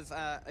part of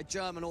a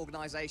German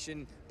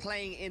organization,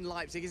 playing in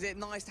Leipzig, is it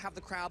nice to have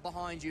the crowd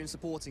behind you and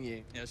supporting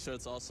you? Yeah, sure,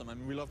 it's awesome. I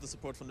mean, we love the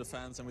support from the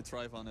fans and we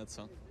thrive on it,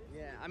 so.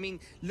 Yeah, I mean,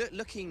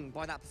 looking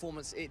by that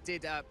performance, it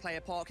did play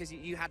a part because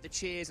you had the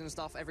cheers and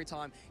stuff every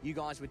time you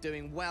guys were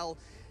doing well.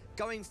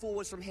 Going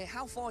forwards from here,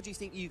 how far do you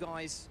think you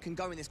guys can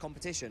go in this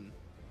competition?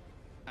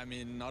 I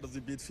mean, now that we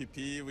beat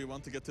VP, we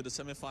want to get to the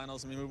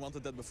semifinals. I mean, we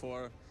wanted that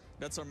before.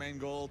 That's our main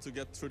goal, to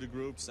get through the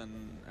groups,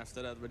 and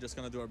after that, we're just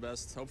going to do our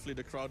best. Hopefully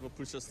the crowd will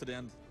push us to the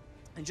end.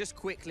 And just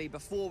quickly,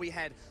 before we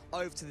head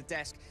over to the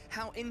desk,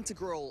 how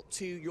integral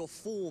to your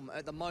form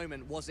at the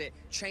moment was it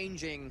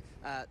changing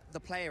the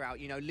player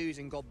out, you know,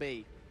 losing God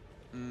B?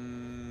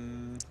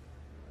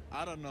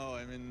 I don't know.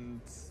 I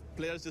mean,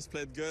 players just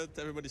played good.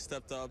 Everybody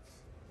stepped up.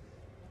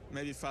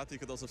 Maybe Fatih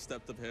could also have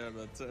stepped up here,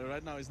 but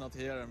right now he's not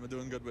here, and we're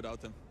doing good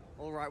without him.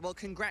 All right, well,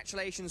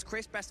 congratulations,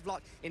 Chris. Best of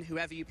luck in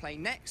whoever you play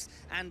next,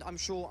 and I'm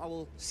sure I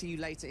will see you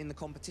later in the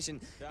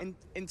competition. Yeah.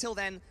 Until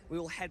then, we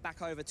will head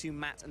back over to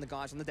Matt and the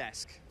guys on the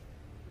desk.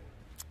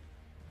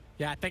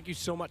 Yeah, thank you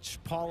so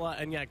much, Paula.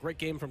 And yeah, great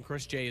game from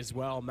Chris J as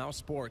well.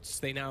 Mousesports,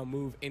 they now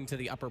move into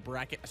the upper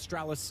bracket.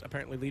 Astralis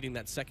apparently leading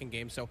that second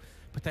game, so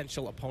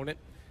potential opponent.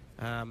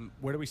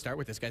 Where do we start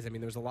with this, guys? I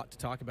mean, there's a lot to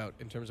talk about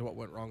in terms of what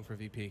went wrong for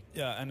VP.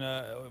 Yeah,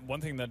 and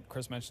one thing that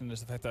Chris mentioned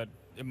is the fact that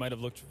it might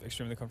have looked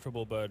extremely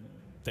comfortable, but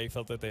they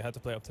felt that they had to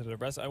play up to their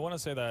best. I want to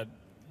say that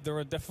there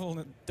were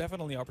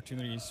definitely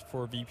opportunities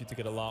for VP to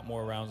get a lot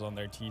more rounds on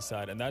their T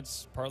side, and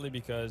that's partly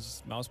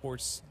because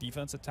Mousesports'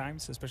 defense at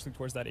times, especially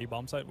towards that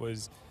A-bomb site,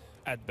 was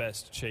at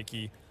best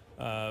shaky.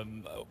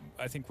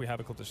 I think we have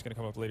a clip that's going to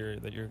come up later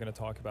that you're going to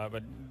talk about,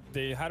 but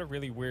they had a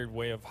really weird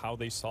way of how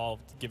they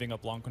solved giving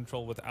up long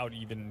control without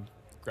even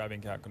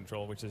grabbing cat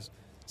control, which is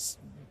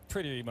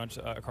pretty much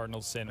a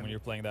cardinal sin when you're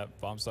playing that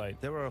bomb site.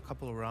 There were a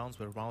couple of rounds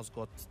where Mouz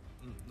got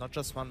not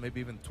just one, maybe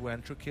even 2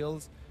 entry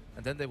kills,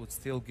 and then they would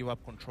still give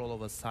up control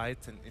of a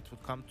site, and it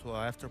would come to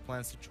an after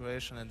plan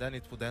situation, and then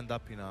it would end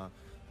up in a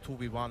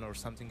 2v1 or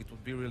something. It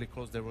would be really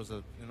close. There was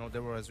a, you know,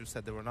 there were, as you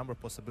said, there were a number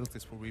of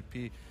possibilities for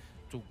VP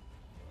to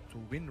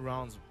win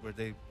rounds where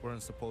they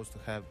weren't supposed to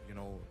have, you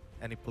know,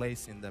 any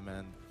place in them.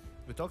 And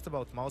we talked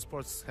about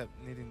Mousesports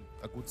needing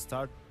a good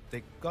start.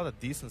 They got a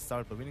decent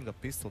start by winning a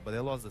pistol, but they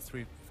lost the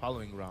 3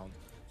 following round.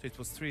 So it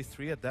was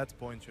 3-3 at that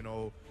point. You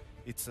know,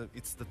 it's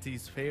the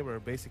T's favor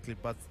basically.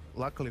 But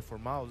luckily for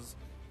Mouz,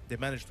 they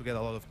managed to get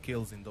a lot of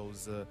kills in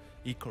those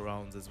eco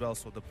rounds as well.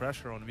 So the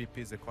pressure on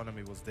VP's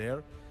economy was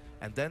there.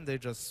 And then they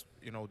just,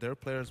 you know, their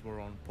players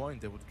were on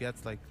point. They would get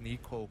like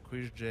Nico,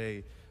 Chris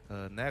J,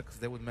 next.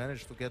 They would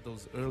manage to get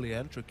those early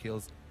entry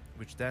kills,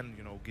 which then,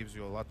 you know, gives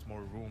you a lot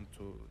more room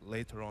to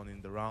later on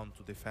in the round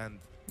to defend.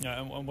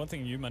 Yeah, and one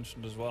thing you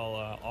mentioned as well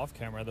off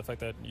camera, the fact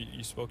that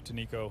you spoke to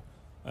Nico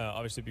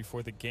obviously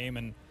before the game,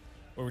 and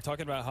we were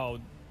talking about how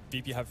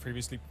VP have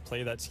previously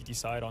played that CT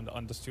side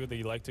on this too.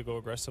 They like to go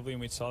aggressively,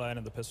 and we saw that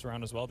in the pistol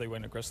round as well. They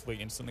went aggressively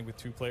instantly with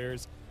 2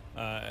 players,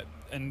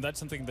 and that's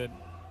something that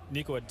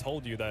Nico had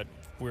told you that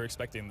we're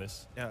expecting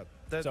this. Yeah.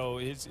 So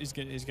he's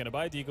going to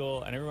buy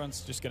Deagle, and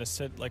everyone's just going to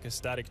sit like a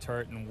static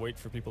turret and wait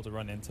for people to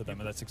run into them,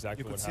 and that's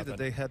exactly what happened. You could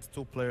see that they had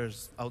 2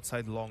 players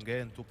outside long A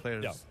and 2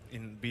 players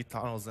in B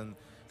tunnels, and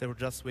they were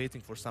just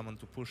waiting for someone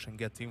to push and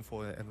get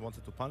info and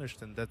wanted to punish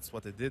them. That's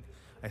what they did.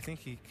 I think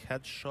he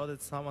had shot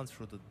at someone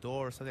through the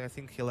door or something. I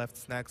think he left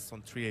snacks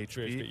on 3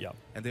 HP,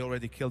 and they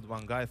already killed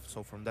 1 guy.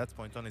 So from that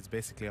point on, it's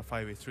basically a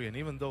 5v3. And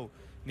even though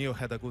Neo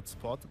had a good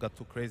spot, got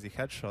 2 crazy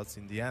headshots,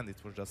 in the end it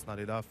was just not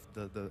enough.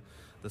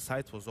 The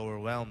site was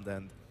overwhelmed.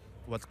 And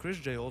what Chris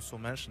J also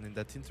mentioned in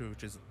that interview,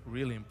 which is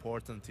really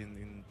important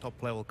in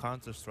top-level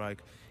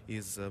Counter-Strike,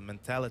 is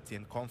mentality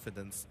and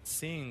confidence.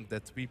 Seeing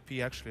that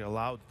VP actually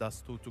allowed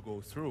Dust 2 to go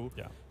through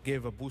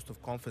gave a boost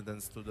of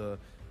confidence to the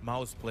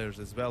Mouz players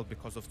as well,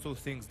 because of 2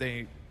 things.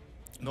 They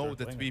know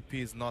that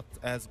VP is not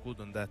as good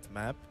on that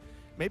map.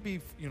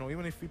 Maybe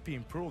even if VP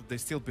improved, they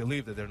still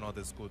believe that they're not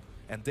as good,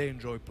 and they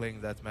enjoy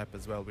playing that map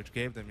as well, which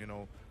gave them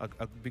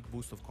a big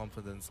boost of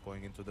confidence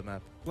going into the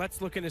map.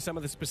 Let's look into some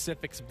of the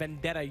specifics.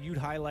 Vendetta, you'd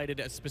highlighted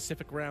a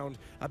specific round,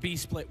 a B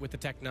split with the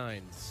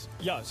Tech-9s.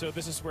 Yeah, so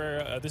this is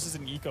where this is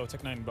an eco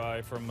Tech-9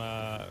 buy from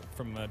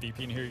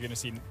VP, and here you're going to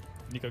see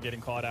Nico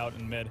getting caught out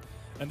in mid.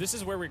 And this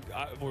is where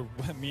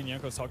me and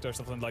Yanko talked to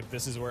ourselves, and like,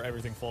 this is where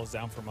everything falls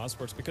down for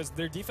Mousesports, because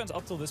their defense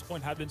up till this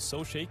point had been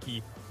so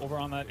shaky over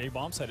on that A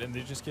bomb site, and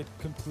they just get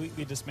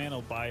completely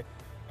dismantled by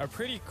a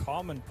pretty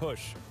common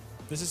push.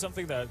 This is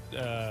something that,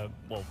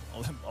 well,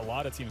 a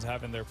lot of teams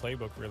have in their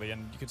playbook, really,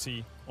 and you can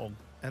see, well...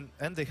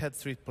 And they had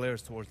 3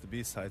 players towards the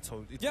B side,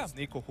 so it was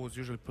Nico who was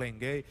usually playing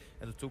A,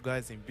 and the 2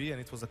 guys in B,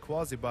 and it was a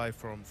quasi-buy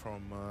from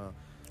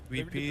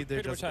VP.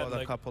 They just got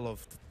a couple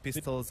of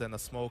pistols and a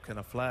smoke and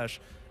a flash,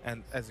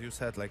 and as you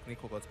said, like,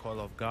 Nico got caught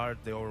off guard.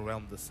 They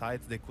overwhelmed the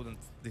site. They couldn't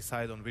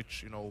decide on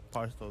which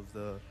part of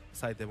the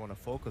site they want to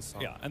focus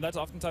on. Yeah, and that's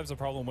oftentimes a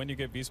problem when you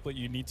get B split.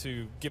 You need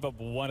to give up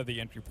one of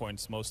the entry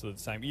points most of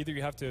the time. Either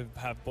you have to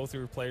have both of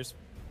your players,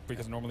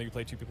 because normally you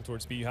play 2 people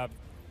towards B. You have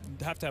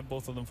to have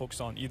both of them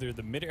focus on either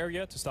the mid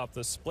area to stop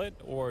the split,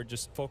 or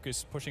just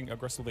focus pushing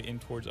aggressively in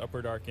towards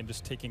upper dark and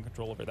just taking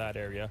control over that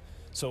area.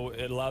 So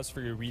it allows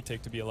for your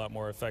retake to be a lot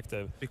more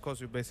effective.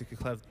 Because you basically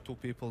have 2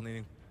 people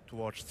needing to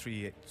watch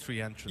three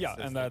entrances. Yeah,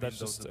 and that's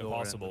just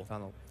impossible.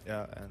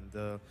 Yeah,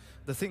 and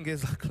the thing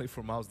is, luckily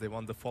for Mouz, they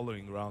won the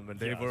following round when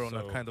they were on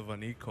a kind of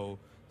an eco.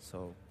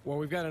 So well,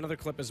 we've got another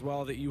clip as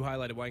well that you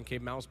highlighted,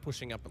 YNK, Mouz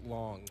pushing up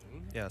long.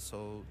 Yeah,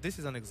 so this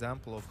is an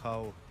example of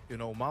how,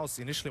 Mouz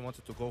initially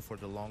wanted to go for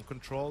the long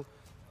control,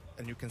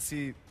 and you can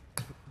see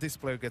this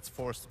player gets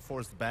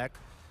forced back.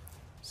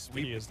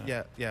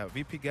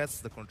 VP gets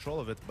the control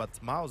of it, but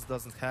Mouz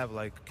doesn't have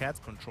like cat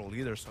control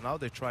either, so now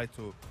they try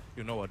to,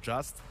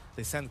 adjust.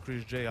 They send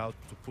Chris J out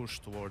to push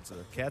towards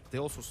cat. They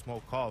also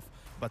smoke off,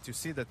 but you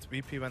see that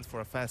VP went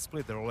for a fast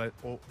split.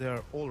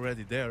 They're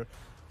already there.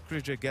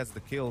 Chris J gets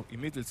the kill,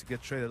 immediately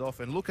gets traded off,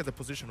 and look at the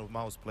position of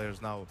Mouz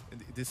players now in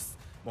this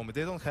moment.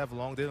 They don't have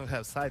long, they don't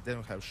have side, they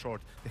don't have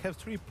short. They have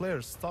 3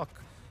 players stuck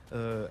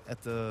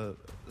at the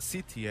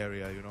city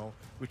area,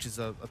 which is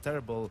a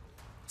terrible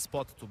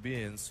spot to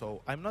be in.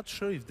 So I'm not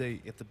sure if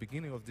they, at the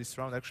beginning of this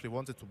round, actually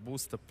wanted to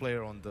boost the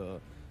player on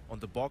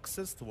the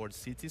boxes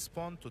towards CT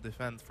spawn to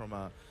defend from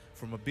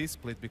a B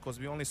split, because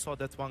we only saw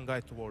that 1 guy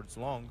towards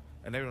long,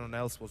 and everyone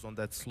else was on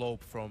that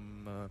slope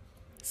from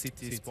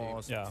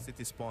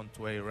CT spawn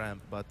to A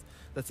ramp. But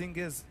the thing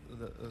is,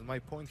 my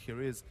point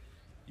here is,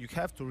 you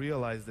have to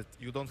realize that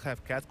you don't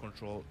have cat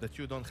control, that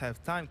you don't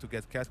have time to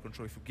get cat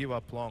control if you give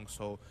up long.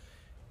 So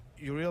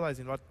you realize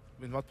in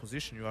what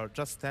position you are.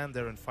 Just stand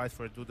there and fight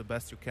for it, do the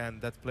best you can.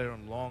 That player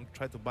on long,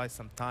 try to buy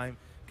some time,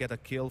 get a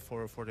kill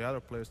for the other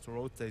players to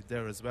rotate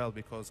there as well,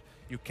 because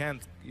you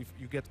can't, if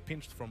you get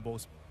pinched from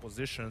both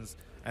positions,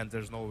 and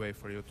there's no way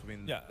for you to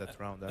win that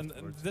round afterwards.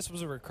 And this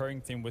was a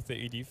recurring theme with the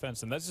A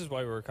defense, and this is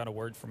why we were kind of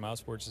worried from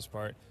Mousesports'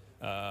 part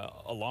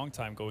a long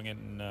time going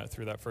in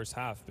through that first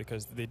half,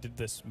 because they did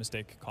this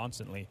mistake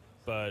constantly.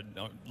 But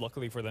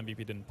luckily for them,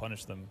 VP didn't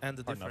punish them. And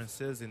the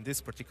difference is, in this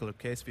particular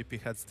case, VP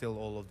had still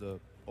all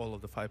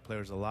of the 5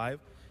 players alive.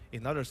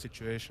 In other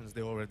situations,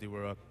 they already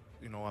were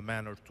a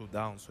man or 2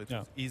 down, so it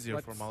was easier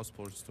for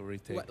Mousesports to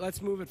retake.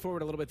 Let's move it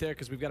forward a little bit there,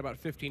 because we've got about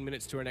 15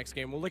 minutes to our next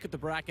game. We'll look at the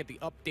bracket, the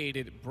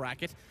updated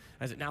bracket,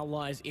 as it now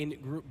lies in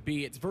Group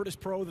B. It's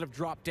Virtus.pro that have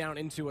dropped down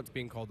into what's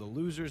being called the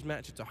losers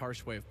match. It's a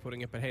harsh way of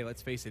putting it, but hey,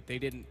 let's face it, they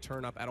didn't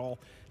turn up at all.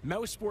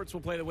 Mousesports will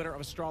play the winner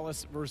of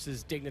Astralis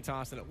versus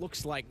Dignitas, and it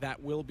looks like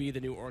that will be the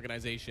new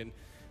organization,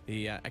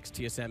 the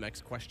XTSM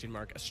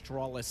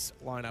Astralis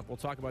lineup. We'll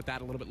talk about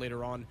that a little bit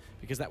later on,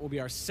 because that will be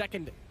our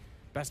second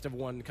best of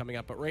 1 coming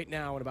up. But right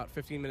now, in about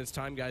 15 minutes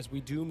time, guys, we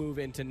do move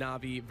into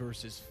Navi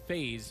versus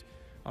FaZe.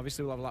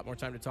 Obviously, we'll have a lot more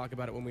time to talk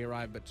about it when we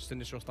arrive, but just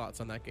initial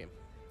thoughts on that game.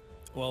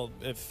 Well,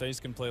 if FaZe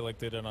can play like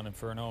they did on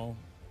Inferno,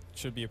 it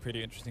should be a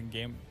pretty interesting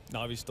game.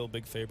 Navi's still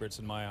big favorites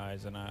in my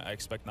eyes, and I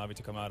expect Navi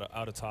to come out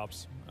of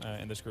tops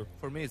in this group.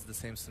 For me, it's the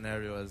same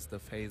scenario as the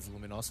FaZe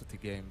Luminosity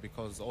game,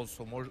 because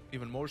also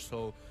even more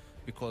so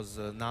because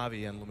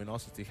Navi and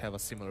Luminosity have a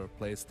similar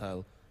play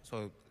style.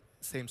 So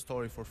same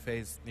story for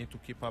FaZe, need to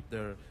keep up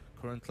their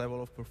current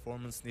level of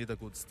performance, need a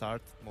good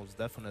start, most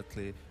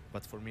definitely.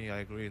 But for me, I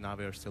agree,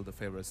 Navi are still the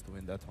favorites to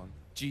win that one.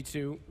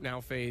 G2,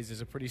 now FaZe,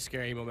 is a pretty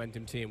scary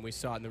momentum team. We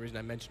saw it, and the reason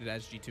I mentioned it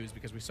as G2 is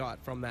because we saw it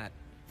from that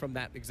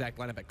exact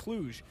lineup at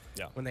Cluj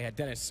when they had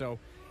Dennis. So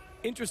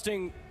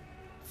interesting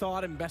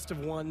thought and best of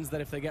ones that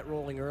if they get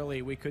rolling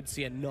early, we could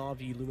see a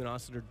Navi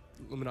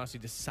Luminosity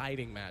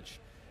deciding match.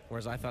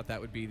 Whereas I thought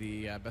that would be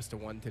the best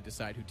of one to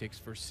decide who takes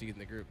first seed in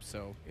the group.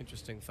 So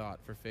interesting thought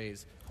for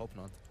FaZe. Hope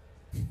not.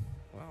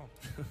 Well,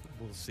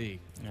 we'll see.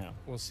 Yeah.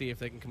 We'll see if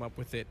they can come up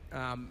with it.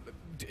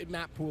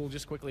 Map pool,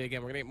 just quickly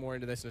again, we're going to get more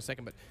into this in a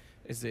second, but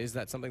is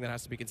that something that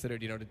has to be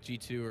considered, you know, to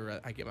G2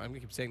 or I'm going to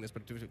keep saying this,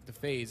 but to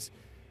FaZe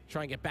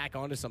try and get back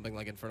onto something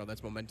like Inferno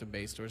that's momentum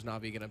based, or is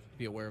Navi going to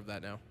be aware of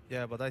that now?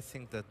 Yeah, but I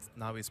think that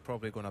Navi is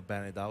probably going to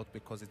ban it out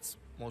because it's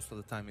most of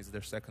the time it's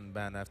their second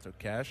ban after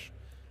Cash,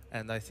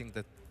 and I think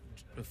that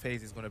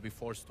FaZe is going to be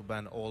forced to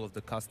ban all of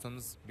the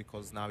customs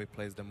because Navi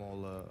plays them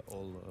all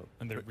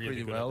and they're pretty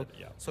really well. good at it,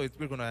 yeah. So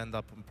we're going to end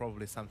up on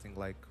probably something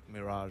like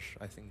Mirage.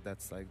 I think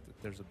that's like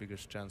there's a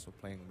biggest chance of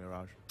playing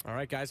Mirage. All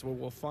right, guys, well,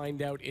 we'll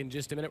find out in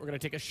just a minute. We're going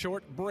to take a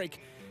short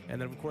break,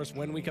 and then, of course,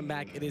 when we come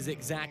back, it is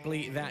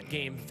exactly that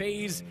game.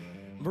 FaZe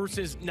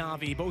versus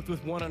Navi, both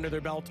with one under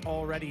their belt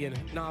already, and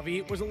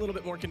Navi was a little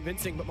bit more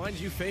convincing, but mind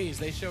you, FaZe,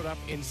 they showed up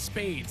in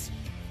spades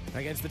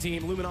against the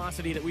team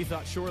Luminosity that we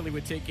thought surely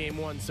would take game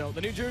one. So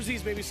the New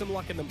Jerseys, maybe some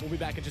luck in them. We'll be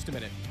back in just a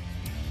minute.